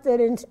part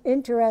that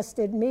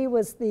interested me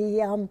was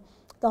the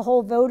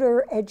whole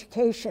voter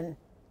education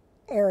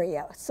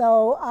area.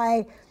 So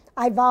I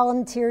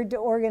volunteered to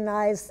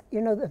organize,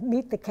 the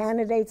Meet the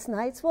Candidates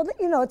nights. Well,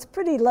 it's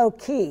pretty low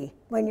key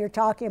when you're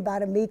talking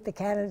about a Meet the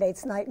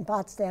Candidates night in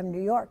Potsdam,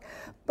 New York.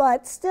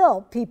 But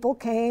still, people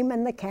came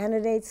and the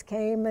candidates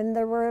came and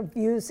there were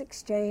views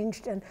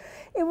exchanged. And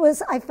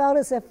I felt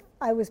as if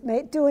I was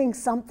doing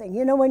something.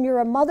 When you're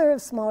a mother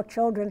of small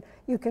children,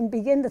 you can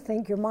begin to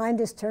think your mind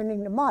is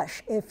turning to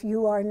mush if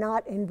you are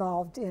not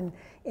involved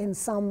in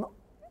some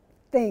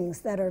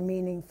things that are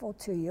meaningful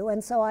to you.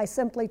 And so I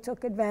simply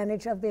took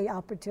advantage of the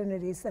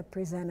opportunities that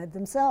presented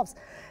themselves.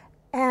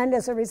 And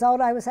as a result,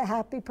 I was a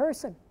happy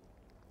person.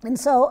 And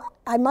so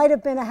I might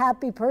have been a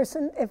happy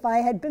person if I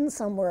had been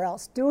somewhere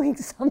else, doing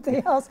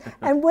something else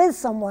and with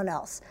someone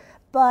else.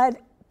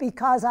 But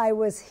because I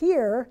was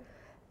here,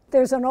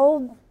 there's an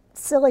old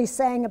silly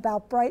saying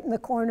about brighten the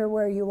corner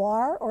where you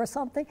are or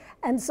something.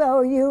 And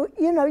so you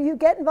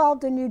get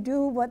involved and you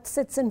do what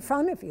sits in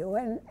front of you.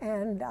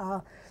 And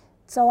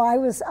so I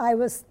was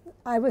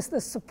the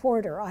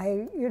supporter.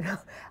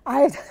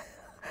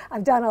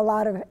 I've done a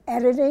lot of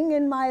editing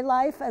in my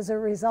life as a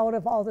result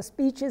of all the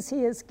speeches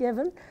he has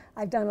given.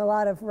 I've done a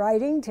lot of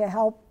writing to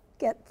help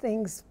get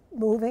things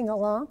moving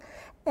along.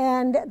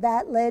 And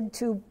that led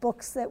to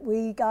books that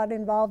we got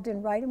involved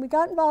in writing. We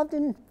got involved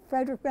in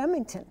Frederic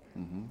Remington.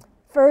 Mm-hmm.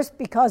 First,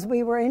 because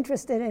we were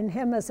interested in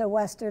him as a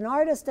Western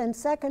artist, and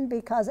second,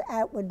 because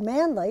Atwood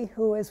Manley,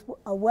 who is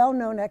a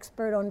well-known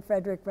expert on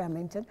Frederic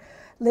Remington,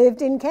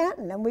 lived in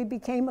Canton, and we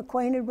became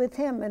acquainted with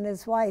him and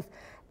his wife.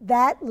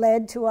 That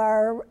led to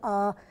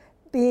our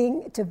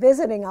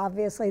visiting,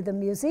 obviously, the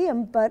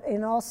museum, but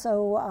in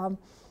also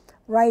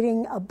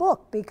writing a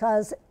book,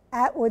 because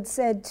Atwood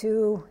said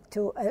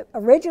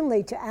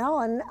originally to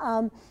Alan,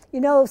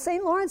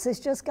 St. Lawrence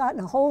has just gotten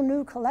a whole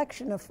new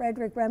collection of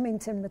Frederic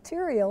Remington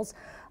materials.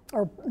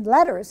 or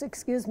letters,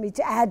 excuse me,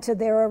 to add to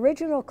their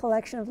original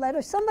collection of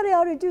letters. Somebody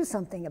ought to do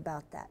something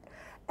about that.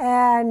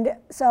 And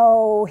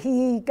so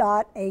he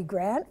got a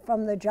grant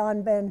from the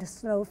John Ben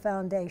Snow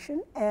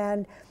Foundation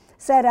and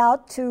set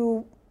out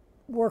to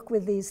work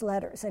with these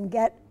letters and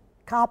get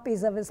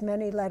copies of as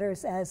many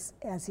letters as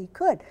he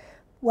could.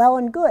 Well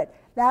and good.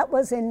 That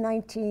was in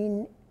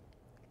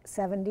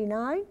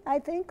 1979, I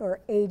think, or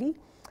 80.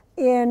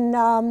 In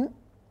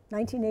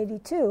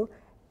 1982,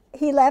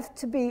 we left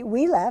to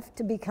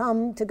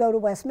go to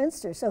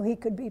Westminster so he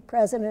could be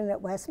president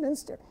at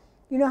Westminster.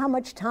 You know how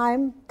much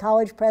time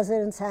college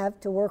presidents have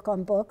to work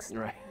on books?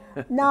 Right.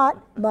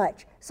 Not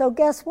much. So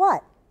guess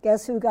what?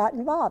 Guess who got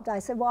involved? I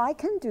said, well, I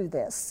can do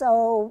this.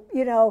 So,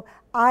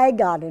 I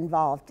got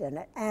involved in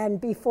it.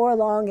 And before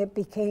long, it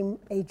became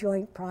a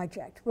joint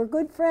project. We're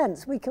good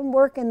friends. We can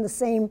work in the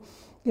same,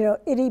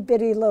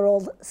 itty-bitty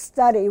little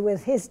study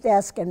with his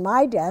desk and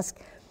my desk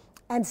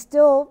and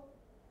still,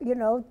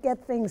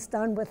 get things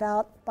done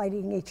without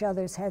biting each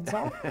other's heads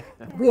off.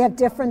 We have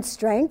different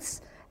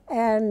strengths.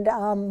 And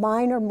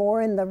mine are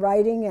more in the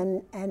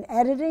writing and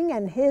editing,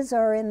 and his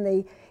are in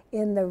the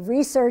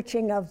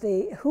researching of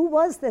who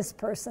was this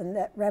person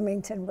that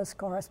Remington was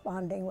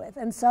corresponding with.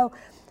 And so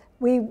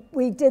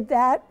we did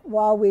that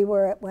while we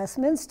were at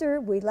Westminster.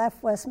 We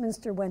left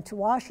Westminster, went to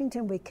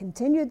Washington. We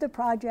continued the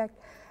project,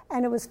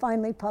 and it was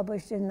finally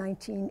published in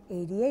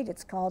 1988.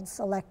 It's called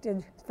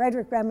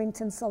Frederic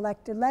Remington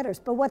Selected Letters.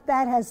 But what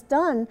that has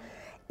done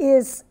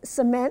is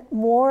cement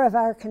more of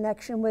our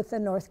connection with the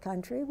North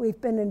Country. We've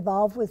been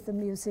involved with the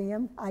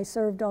museum. I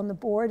served on the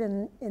board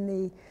in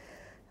the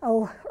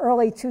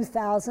early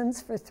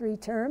 2000s for 3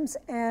 terms.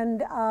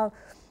 And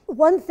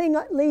one thing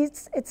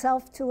leads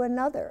itself to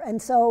another.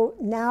 And so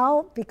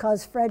now,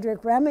 because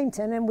Frederic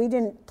Remington, and we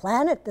didn't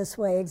plan it this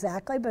way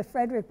exactly, but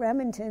Frederic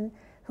Remington,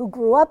 who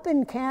grew up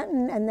in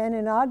Canton and then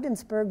in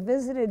Ogdensburg,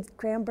 visited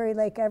Cranberry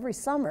Lake every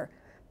summer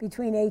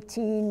between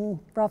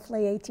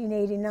roughly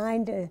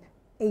 1889 to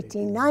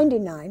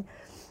 1899.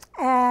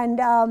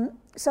 And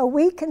so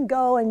we can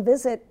go and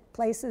visit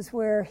places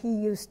where he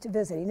used to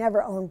visit. He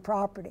never owned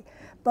property.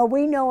 But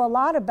we know a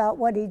lot about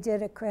what he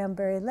did at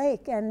Cranberry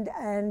Lake,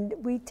 and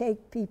we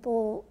take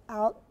people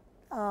out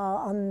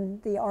on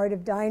the Art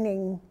of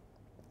Dining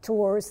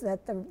tours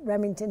that the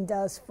Remington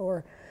does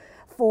for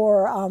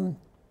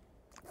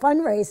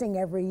fundraising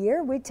every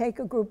year. We take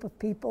a group of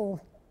people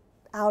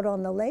out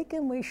on the lake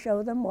and we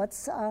show them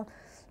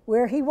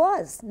where he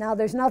was. Now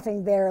there's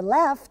nothing there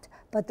left,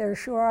 but there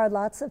sure are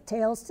lots of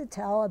tales to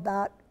tell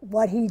about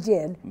what he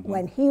did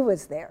when he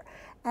was there.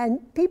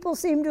 And people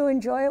seem to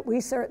enjoy it. We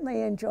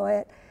certainly enjoy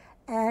it.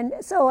 And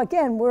so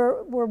again,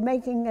 we're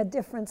making a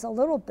difference a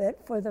little bit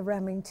for the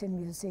Remington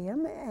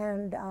Museum.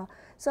 And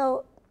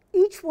so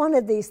each one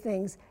of these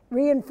things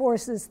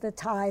reinforces the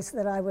ties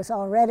that I was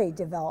already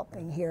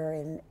developing here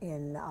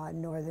in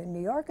northern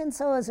New York. And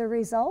so as a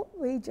result,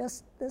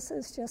 this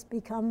has just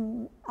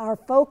become our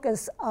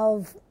focus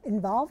of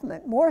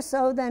involvement, more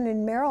so than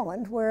in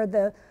Maryland, where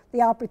the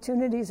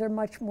opportunities are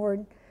much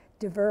more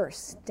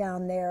diverse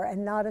down there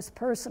and not as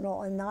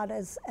personal and not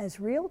as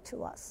real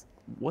to us.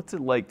 What's it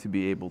like to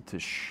be able to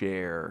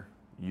share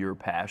your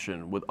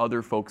passion with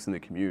other folks in the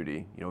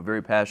community?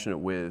 Very passionate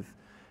with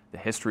the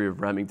history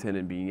of Remington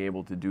and being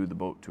able to do the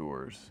boat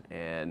tours.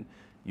 And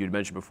you'd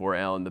mentioned before,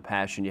 Alan, the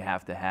passion you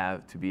have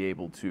to be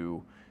able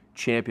to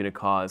champion a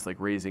cause like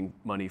raising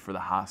money for the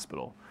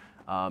hospital.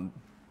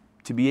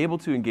 To be able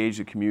to engage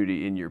the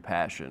community in your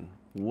passion,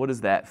 what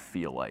does that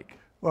feel like?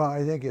 Well,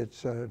 I think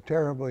it's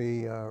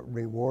terribly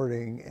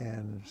rewarding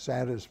and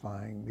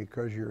satisfying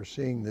because you're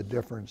seeing the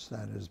difference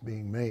that is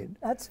being made.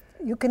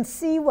 You can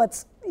see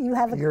you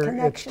have a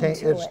connection to it.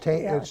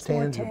 It's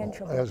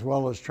tangible, as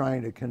well as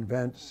trying to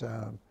convince,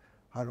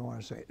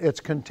 it's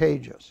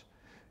contagious.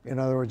 In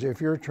other words, if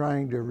you're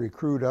trying to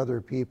recruit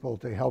other people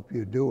to help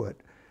you do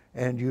it,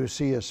 and you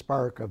see a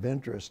spark of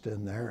interest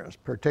in there,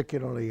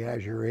 particularly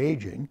as you're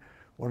aging,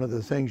 one of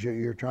the things that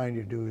you're trying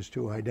to do is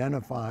to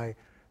identify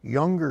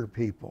younger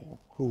people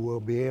who will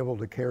be able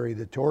to carry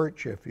the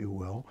torch, if you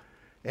will,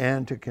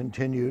 and to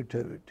continue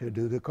to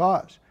do the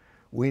cause.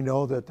 We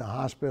know that the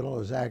hospital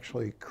is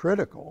actually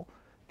critical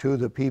to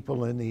the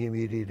people in the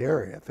immediate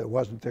area. If it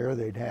wasn't there,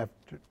 they'd have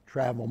to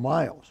travel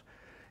miles.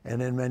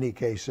 And in many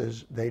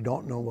cases, they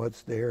don't know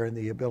what's there and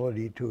the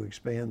ability to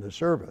expand the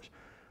service.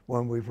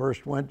 When we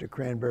first went to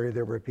Cranberry,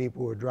 there were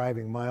people who were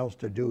driving miles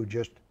to do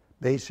just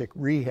basic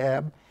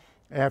rehab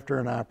after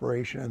an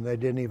operation, and they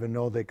didn't even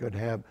know they could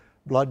have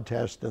blood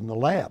tests in the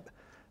lab.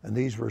 And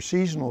these were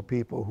seasonal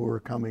people who were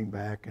coming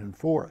back and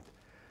forth.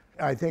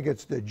 I think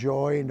it's the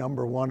joy,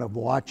 number one, of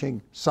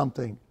watching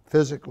something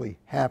physically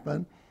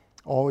happen.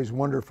 Always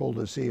wonderful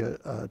to see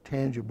a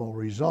tangible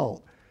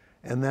result.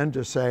 And then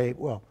to say,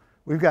 well,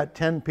 we've got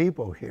 10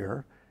 people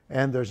here,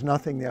 and there's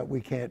nothing that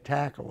we can't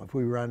tackle if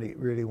we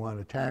really want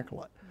to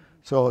tackle it.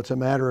 So it's a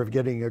matter of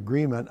getting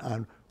agreement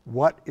on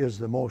what is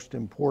the most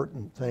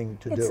important thing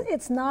to do.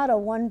 It's not a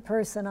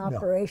one-person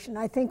operation.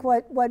 No. I think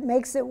what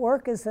makes it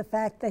work is the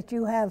fact that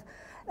you have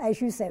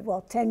as you said,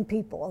 well, 10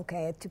 people,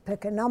 okay, to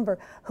pick a number,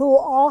 who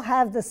all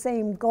have the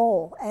same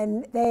goal,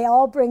 and they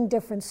all bring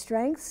different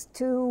strengths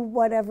to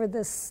whatever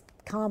this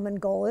common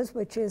goal is,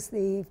 which is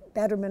the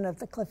betterment of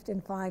the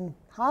Clifton Fine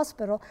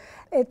Hospital.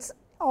 It's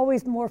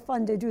always more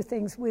fun to do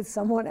things with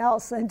someone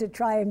else than to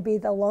try and be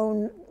the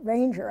lone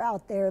ranger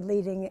out there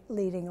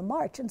leading a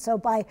march. And so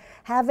by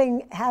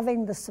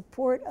having the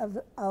support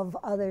of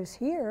others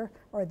here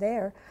or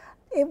there,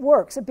 it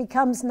works. It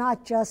becomes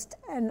not just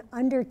an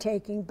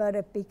undertaking, but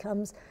it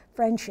becomes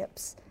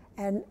friendships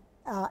and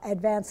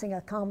advancing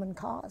a common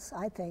cause,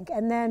 I think.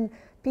 And then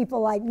people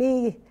like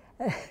me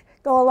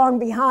go along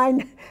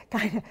behind,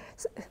 kind of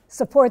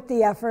support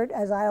the effort,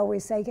 as I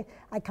always say.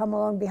 I come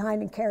along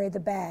behind and carry the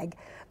bag.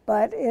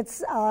 But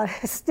it's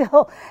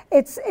still,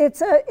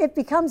 it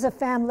becomes a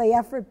family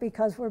effort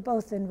because we're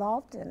both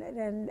involved in it,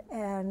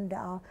 and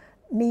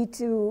me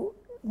too,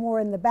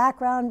 more in the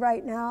background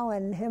right now,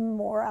 and him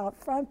more out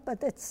front.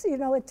 But it's,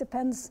 it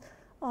depends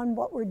on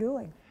what we're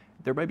doing.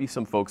 There might be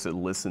some folks that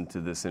listen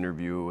to this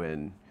interview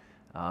and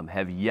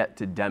have yet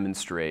to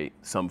demonstrate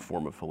some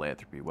form of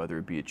philanthropy, whether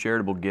it be a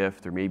charitable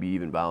gift or maybe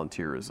even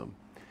volunteerism.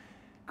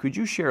 Could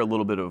you share a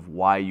little bit of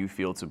why you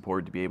feel it's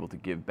important to be able to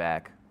give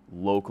back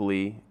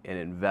locally and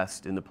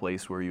invest in the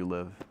place where you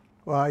live?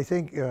 Well, I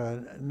think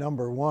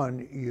number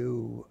one,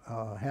 you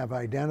have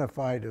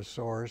identified a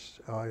source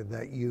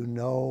that you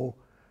know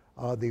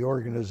the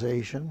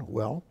organization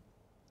well,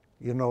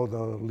 you know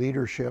the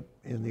leadership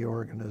in the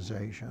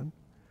organization.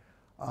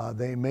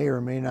 They may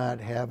or may not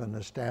have an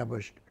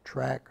established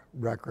track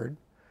record,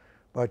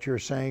 but you're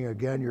saying,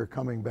 again, you're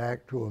coming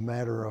back to a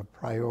matter of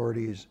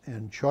priorities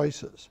and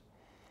choices.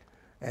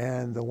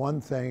 And the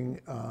one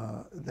thing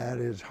that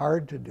is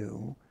hard to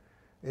do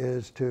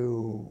is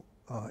to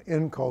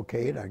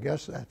inculcate, I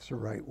guess that's the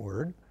right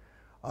word,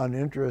 an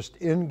interest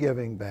in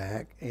giving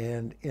back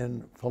and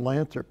in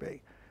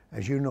philanthropy.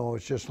 As you know,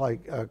 it's just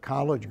like a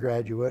college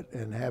graduate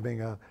and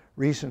having a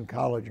recent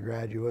college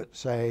graduate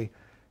say,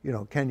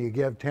 can you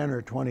give $10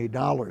 or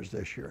 $20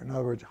 this year? In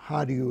other words,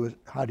 how do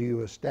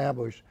you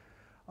establish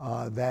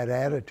that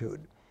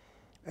attitude?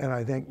 And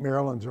I think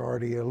Marilyn's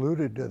already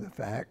alluded to the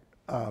fact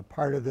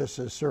part of this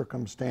is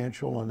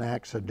circumstantial and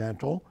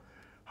accidental.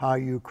 How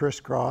you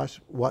crisscross,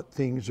 what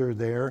things are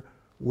there,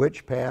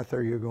 which path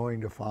are you going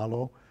to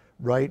follow,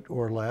 right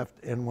or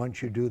left, and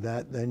once you do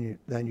that, then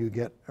you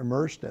get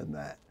immersed in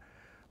that.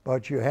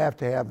 But you have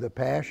to have the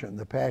passion.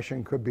 The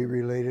passion could be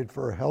related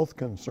for a health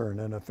concern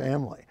in a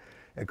family.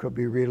 It could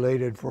be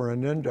related for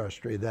an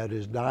industry that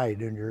has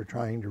died and you're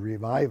trying to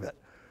revive it.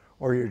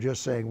 Or you're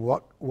just saying,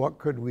 what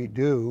could we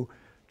do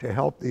to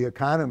help the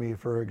economy,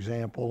 for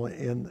example,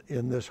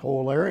 in this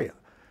whole area?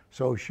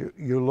 So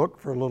you look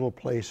for little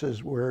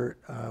places where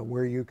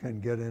you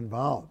can get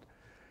involved.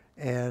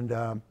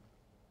 And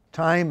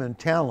time and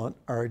talent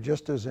are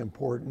just as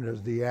important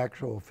as the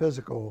actual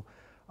physical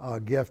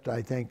gift,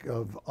 I think,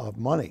 of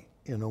money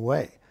in a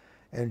way.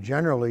 And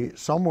generally,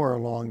 somewhere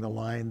along the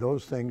line,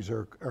 those things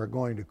are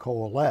going to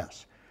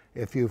coalesce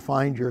if you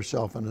find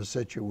yourself in a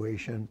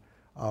situation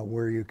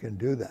where you can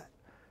do that.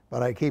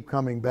 But I keep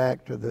coming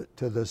back to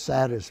the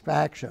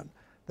satisfaction.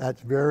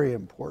 That's very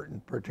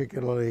important,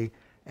 particularly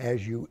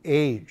as you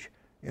age.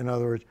 In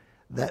other words,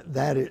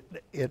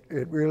 it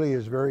really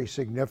is very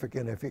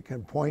significant if you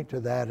can point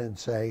to that and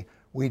say,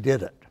 we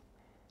did it,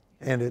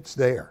 and it's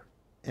there.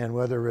 And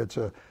whether it's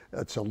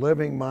a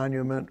living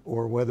monument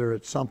or whether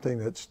it's something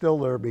that's still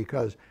there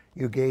because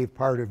you gave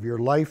part of your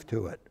life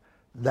to it,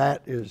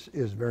 that is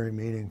very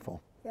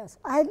meaningful. Yes,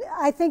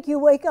 I think you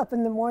wake up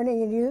in the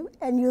morning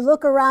and you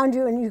look around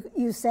you and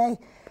you say,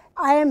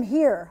 I am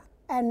here.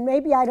 And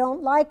maybe I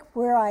don't like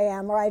where I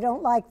am, or I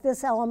don't like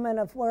this element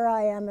of where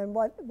I am and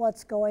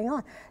what's going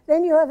on.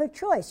 Then you have a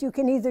choice. You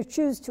can either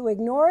choose to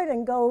ignore it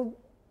and go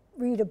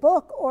read a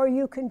book, or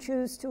you can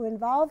choose to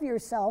involve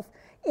yourself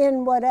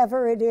in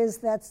whatever it is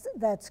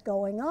that's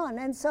going on.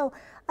 And so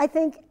I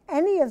think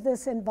any of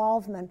this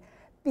involvement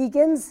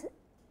begins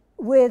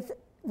with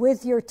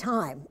your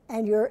time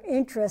and your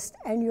interest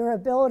and your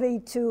ability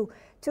to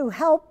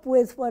help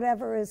with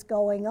whatever is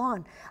going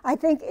on. I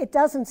think it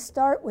doesn't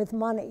start with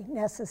money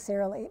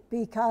necessarily,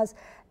 because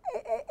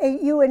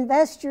you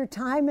invest your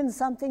time in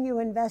something, you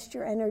invest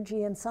your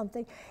energy in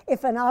something.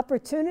 If an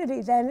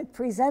opportunity then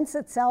presents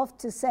itself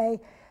to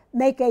say,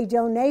 make a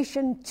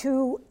donation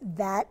to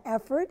that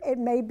effort, it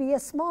may be a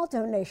small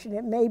donation.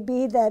 It may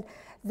be that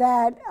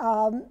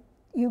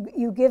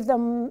you give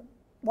them,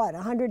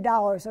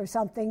 $100 or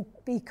something,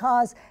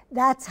 because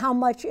that's how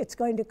much it's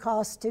going to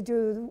cost to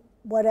do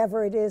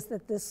whatever it is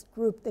that this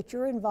group that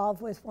you're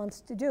involved with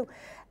wants to do.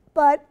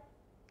 But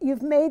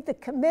you've made the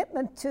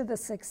commitment to the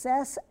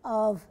success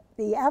of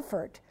the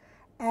effort,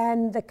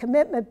 and the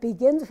commitment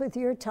begins with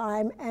your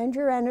time and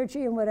your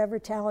energy and whatever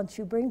talents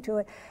you bring to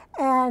it.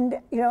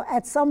 And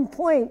at some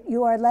point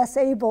you are less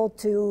able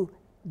to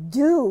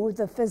do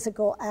the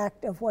physical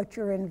act of what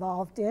you're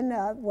involved in,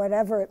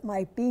 whatever it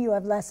might be. You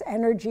have less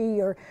energy,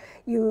 or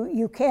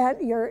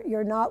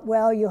you're not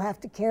well, you have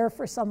to care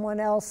for someone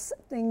else.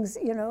 Things,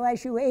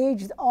 as you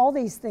age, all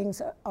these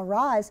things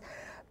arise.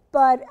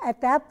 But at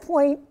that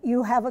point,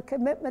 you have a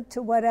commitment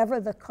to whatever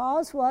the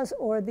cause was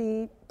or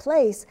the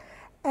place.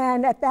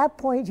 And at that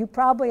point, you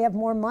probably have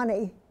more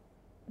money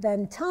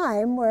than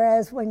time,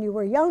 whereas when you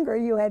were younger,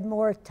 you had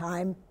more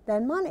time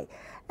than money.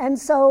 And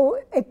so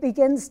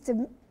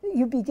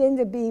you begin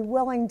to be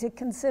willing to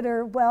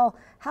consider, well,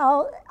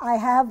 how I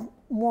have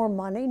more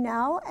money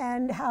now,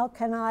 and how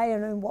can I,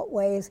 and in what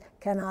ways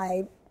can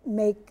I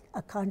make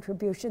a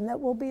contribution that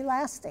will be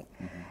lasting?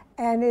 Mm-hmm.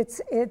 And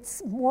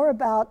it's more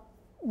about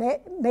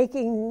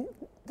making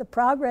the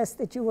progress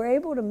that you were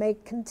able to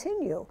make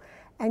continue,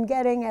 and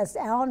getting, as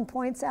Alan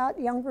points out,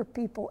 younger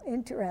people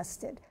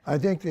interested. I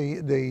think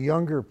the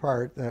younger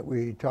part that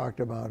we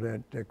talked about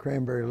at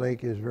Cranberry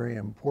Lake is very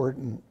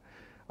important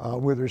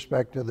with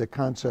respect to the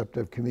concept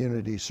of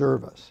community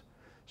service.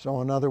 So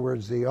in other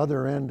words, the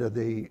other end of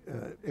the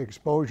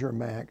exposure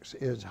max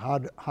is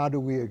how do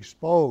we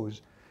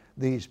expose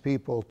these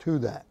people to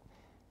that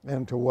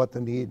and to what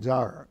the needs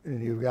are.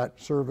 And you've got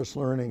service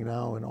learning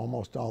now in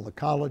almost all the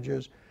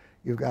colleges.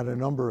 You've got a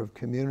number of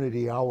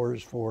community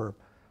hours for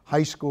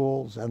high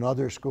schools and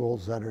other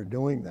schools that are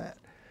doing that.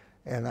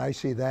 And I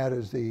see that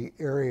as the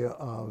area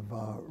of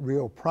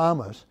real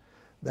promise,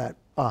 that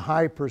a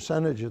high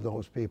percentage of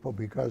those people,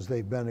 because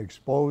they've been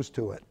exposed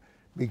to it,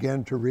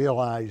 begin to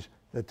realize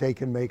that they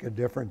can make a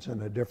difference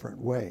in a different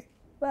way.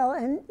 Well,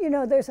 and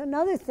there's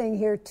another thing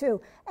here too,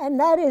 and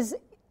that is,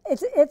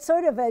 it's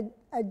sort of a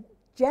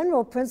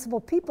general principle.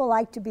 People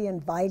like to be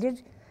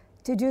invited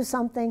to do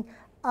something.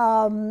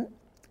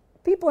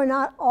 People are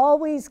not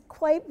always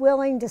quite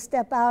willing to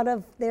step out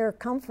of their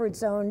comfort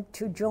zone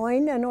to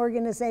join an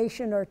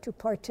organization or to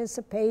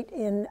participate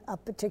in a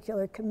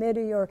particular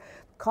committee or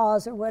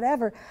cause or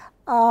whatever.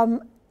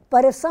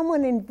 But if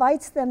someone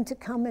invites them to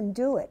come and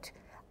do it,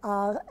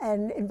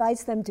 and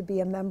invites them to be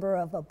a member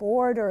of a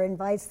board, or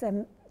invites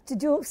them to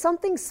do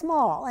something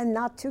small and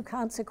not too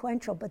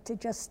consequential, but to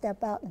just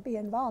step out and be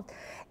involved,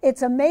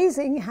 it's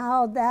amazing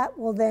how that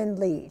will then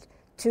lead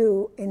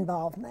to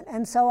involvement.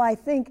 And so I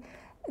think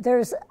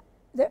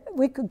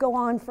we could go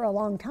on for a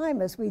long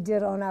time, as we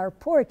did on our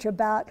porch,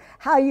 about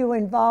how you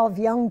involve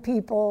young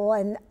people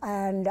and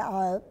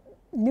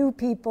new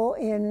people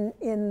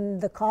in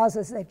the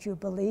causes that you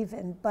believe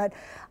in. But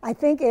I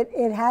think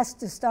it has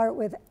to start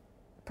with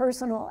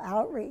personal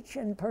outreach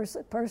and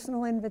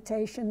personal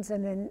invitations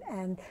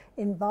and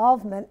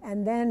involvement.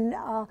 And then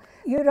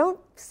you don't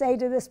say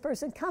to this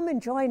person, come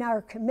and join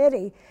our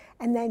committee,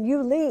 and then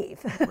you leave.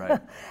 Right.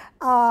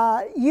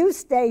 You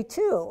stay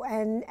too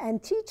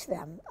and teach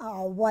them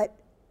what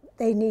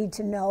they need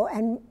to know.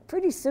 And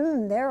pretty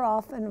soon they're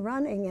off and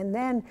running. And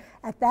then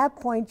at that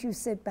point you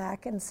sit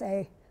back and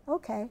say,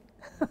 okay.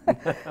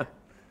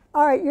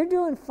 All right, you're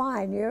doing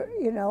fine.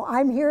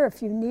 I'm here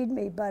if you need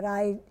me, but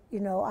I'm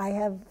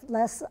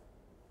less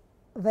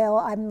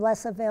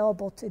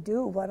available to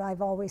do what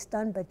I've always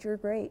done, but you're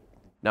great.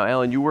 Now,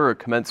 Alan, you were a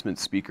commencement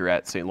speaker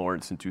at St.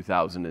 Lawrence in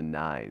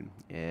 2009,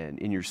 and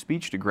in your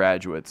speech to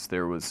graduates,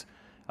 there was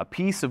a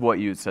piece of what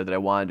you had said that I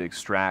wanted to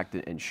extract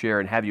and share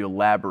and have you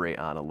elaborate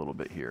on a little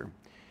bit here.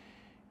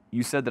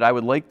 You said that I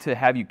would like to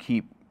have you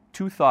keep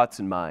two thoughts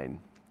in mind.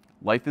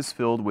 Life is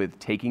filled with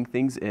taking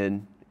things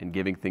in and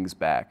giving things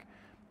back.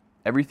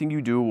 Everything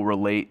you do will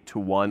relate to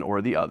one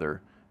or the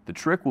other. The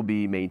trick will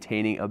be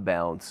maintaining a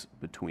balance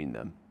between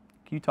them.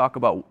 Can you talk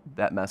about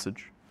that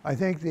message? I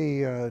think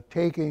the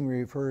taking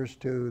refers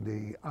to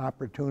the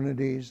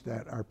opportunities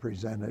that are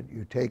presented.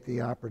 You take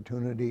the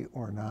opportunity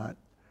or not.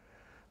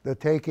 The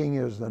taking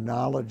is the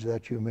knowledge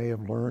that you may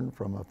have learned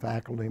from a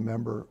faculty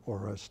member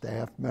or a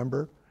staff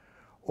member,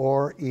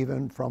 or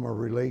even from a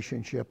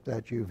relationship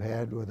that you've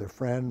had with a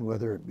friend,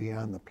 whether it be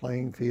on the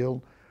playing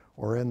field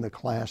or in the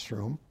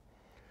classroom.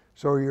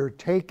 So you're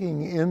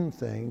taking in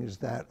things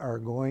that are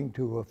going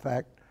to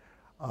affect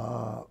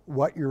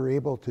what you're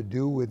able to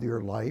do with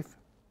your life.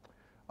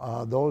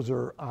 Those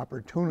are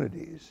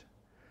opportunities.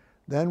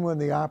 Then when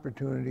the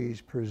opportunities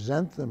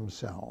present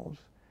themselves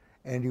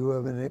and you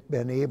have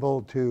been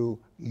able to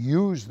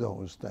use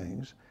those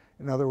things,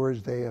 in other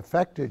words, they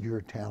affected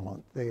your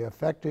talent, they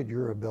affected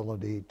your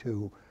ability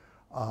to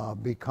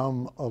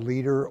become a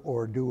leader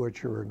or do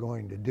what you were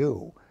going to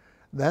do,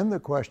 then the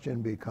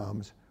question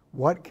becomes,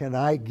 what can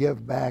I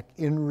give back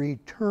in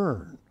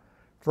return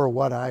for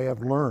what I have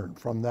learned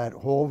from that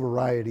whole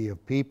variety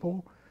of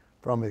people,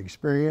 from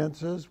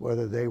experiences,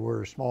 whether they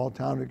were small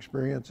town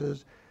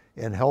experiences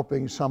in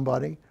helping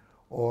somebody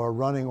or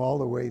running all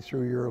the way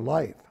through your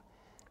life.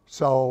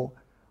 So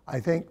I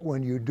think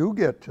when you do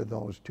get to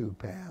those two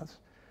paths,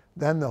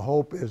 then the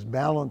hope is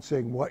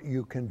balancing what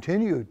you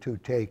continue to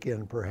take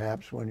in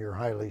perhaps when you're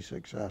highly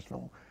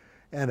successful,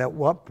 and at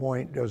what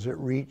point does it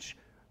reach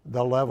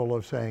the level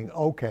of saying,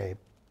 okay,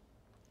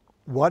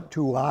 what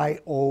do I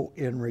owe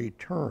in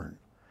return?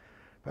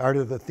 Part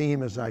of the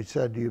theme, as I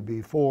said to you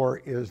before,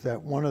 is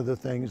that one of the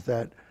things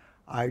that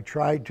I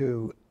try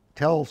to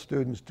tell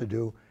students to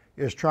do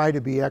is try to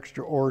be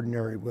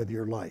extraordinary with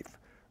your life.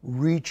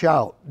 Reach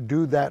out,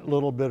 do that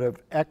little bit of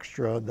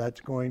extra that's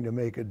going to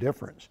make a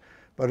difference.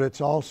 But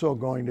it's also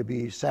going to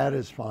be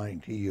satisfying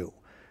to you,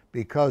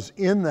 because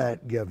in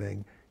that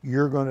giving,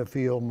 you're going to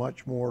feel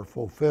much more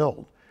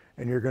fulfilled,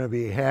 and you're going to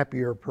be a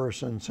happier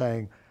person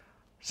saying,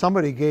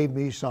 somebody gave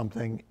me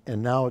something,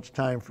 and now it's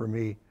time for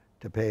me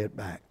to pay it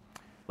back.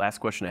 Last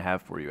question I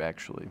have for you,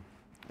 actually.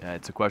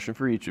 It's a question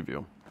for each of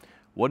you.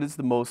 What is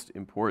the most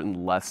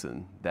important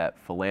lesson that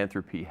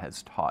philanthropy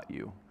has taught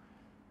you?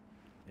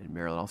 And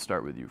Marilyn, I'll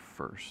start with you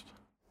first.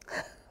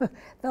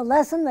 The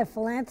lesson that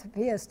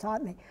philanthropy has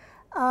taught me.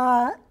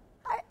 I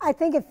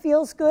think it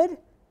feels good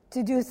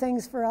to do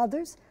things for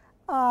others,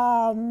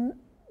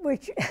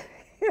 which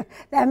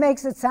that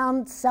makes it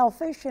sound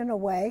selfish in a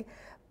way.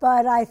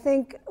 But I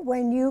think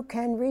when you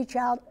can reach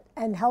out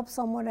and help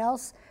someone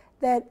else,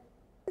 that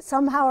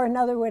somehow or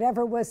another,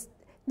 whatever was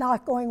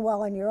not going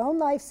well in your own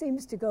life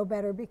seems to go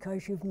better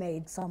because you've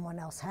made someone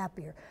else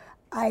happier.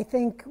 I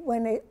think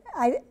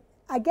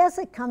I guess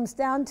it comes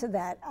down to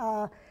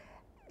that.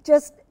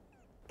 Just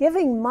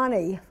giving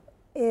money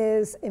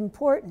is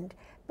important,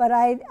 but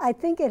I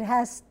think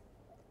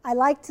I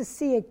like to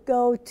see it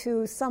go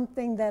to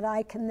something that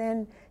I can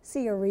then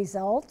see a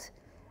result,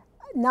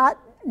 not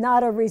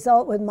a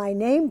result with my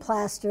name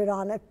plastered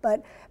on it,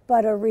 but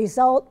a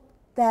result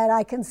that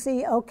I can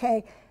see,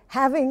 okay,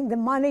 having the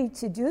money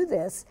to do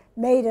this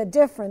made a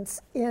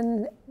difference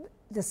in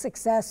the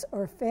success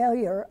or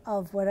failure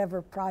of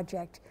whatever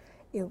project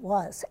it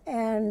was.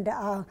 And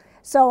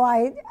so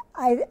I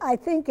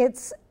think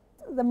it's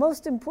the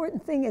most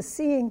important thing is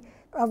seeing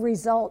a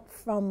result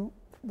from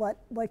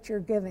what you're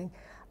giving.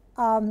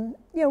 You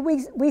know,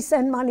 we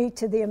send money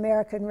to the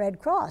American Red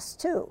Cross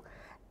too,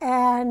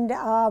 and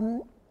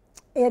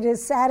it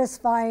is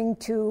satisfying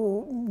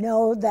to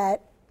know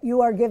that you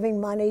are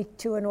giving money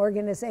to an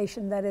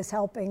organization that is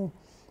helping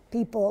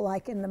people,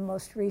 like in the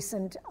most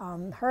recent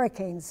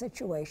hurricane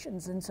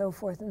situations and so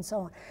forth and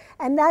so on.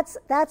 And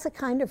that's a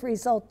kind of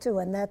result too,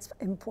 and that's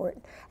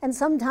important. And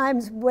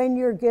sometimes when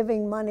you're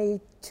giving money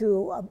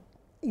to a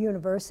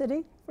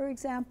university, for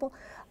example,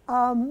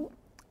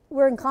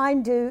 we're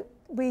inclined to,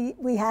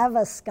 we have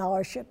a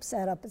scholarship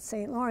set up at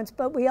St. Lawrence,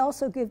 but we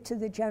also give to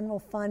the general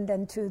fund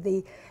and to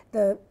the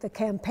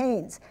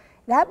campaigns.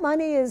 That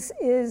money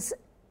is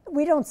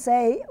we don't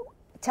say,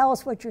 tell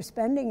us what you're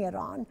spending it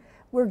on.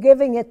 We're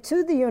giving it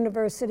to the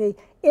university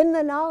in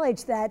the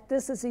knowledge that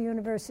this is a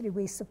university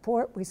we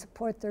support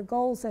their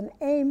goals and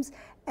aims,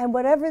 and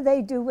whatever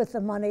they do with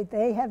the money,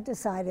 they have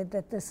decided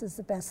that this is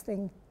the best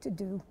thing to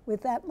do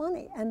with that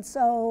money. And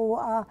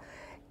so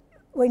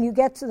when you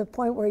get to the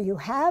point where you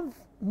have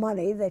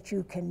money that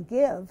you can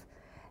give,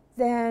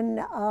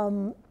 then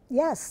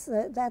yes,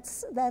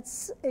 that's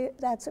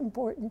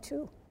important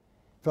too.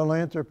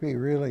 Philanthropy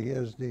really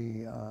is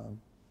the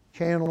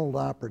channeled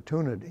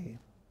opportunity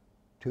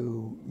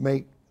to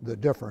make the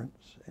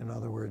difference. In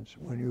other words,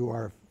 when you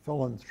are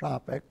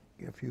philanthropic,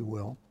 if you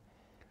will,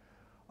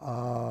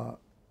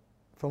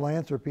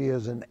 philanthropy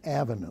is an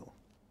avenue.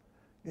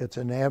 It's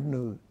an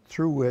avenue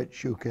through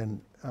which you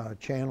can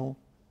channel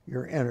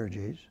your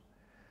energies.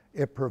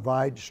 It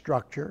provides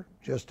structure,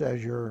 just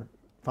as your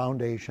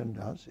foundation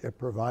does. It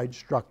provides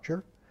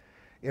structure.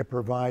 It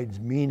provides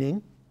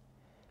meaning.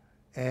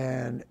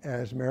 And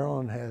as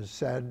Marilyn has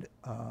said,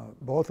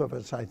 both of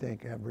us, I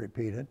think, have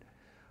repeated,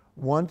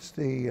 once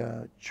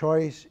the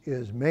choice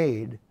is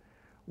made,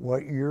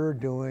 what you're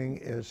doing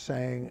is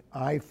saying,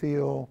 I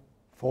feel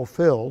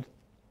fulfilled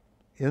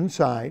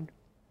inside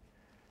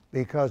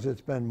because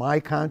it's been my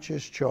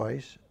conscious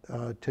choice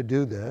to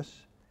do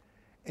this,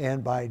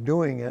 and by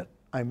doing it,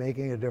 I'm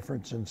making a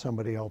difference in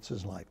somebody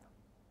else's life.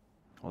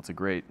 Well, it's a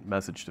great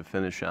message to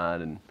finish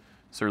on, and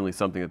certainly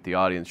something that the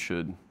audience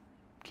should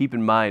keep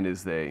in mind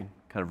as they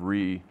kind of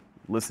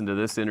re-listen to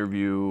this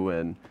interview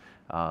and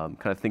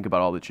kind of think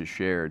about all that you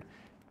shared.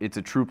 It's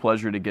a true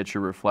pleasure to get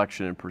your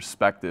reflection and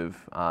perspective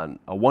on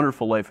a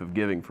wonderful life of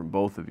giving from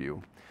both of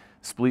you.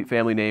 Spleet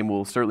family name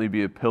will certainly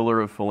be a pillar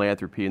of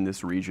philanthropy in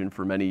this region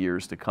for many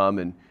years to come,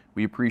 and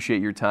we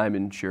appreciate your time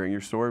and sharing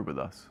your story with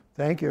us.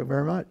 Thank you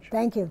very much.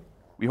 Thank you.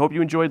 We hope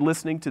you enjoyed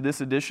listening to this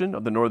edition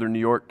of the Northern New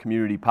York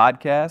Community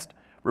Podcast.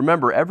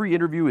 Remember, every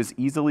interview is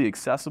easily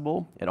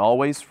accessible and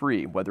always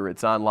free, whether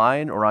it's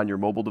online or on your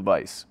mobile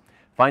device.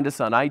 Find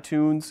us on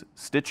iTunes,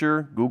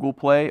 Stitcher, Google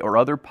Play, or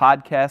other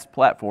podcast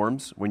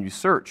platforms when you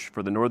search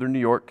for the Northern New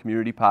York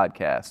Community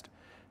Podcast.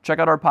 Check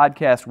out our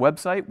podcast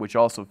website, which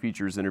also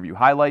features interview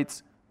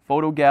highlights,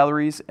 photo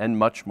galleries, and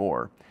much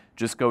more.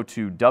 Just go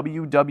to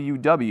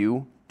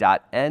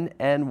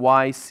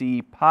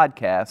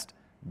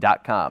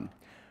www.nnycpodcast.com.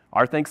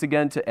 Our thanks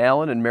again to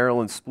Alan and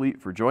Marilyn Spleet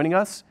for joining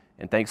us,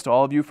 and thanks to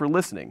all of you for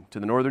listening to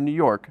the Northern New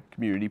York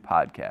Community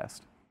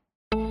Podcast.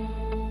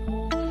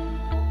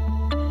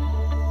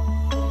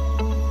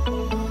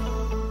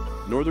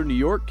 Northern New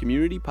York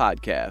Community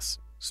Podcasts,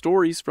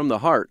 stories from the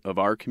heart of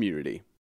our community.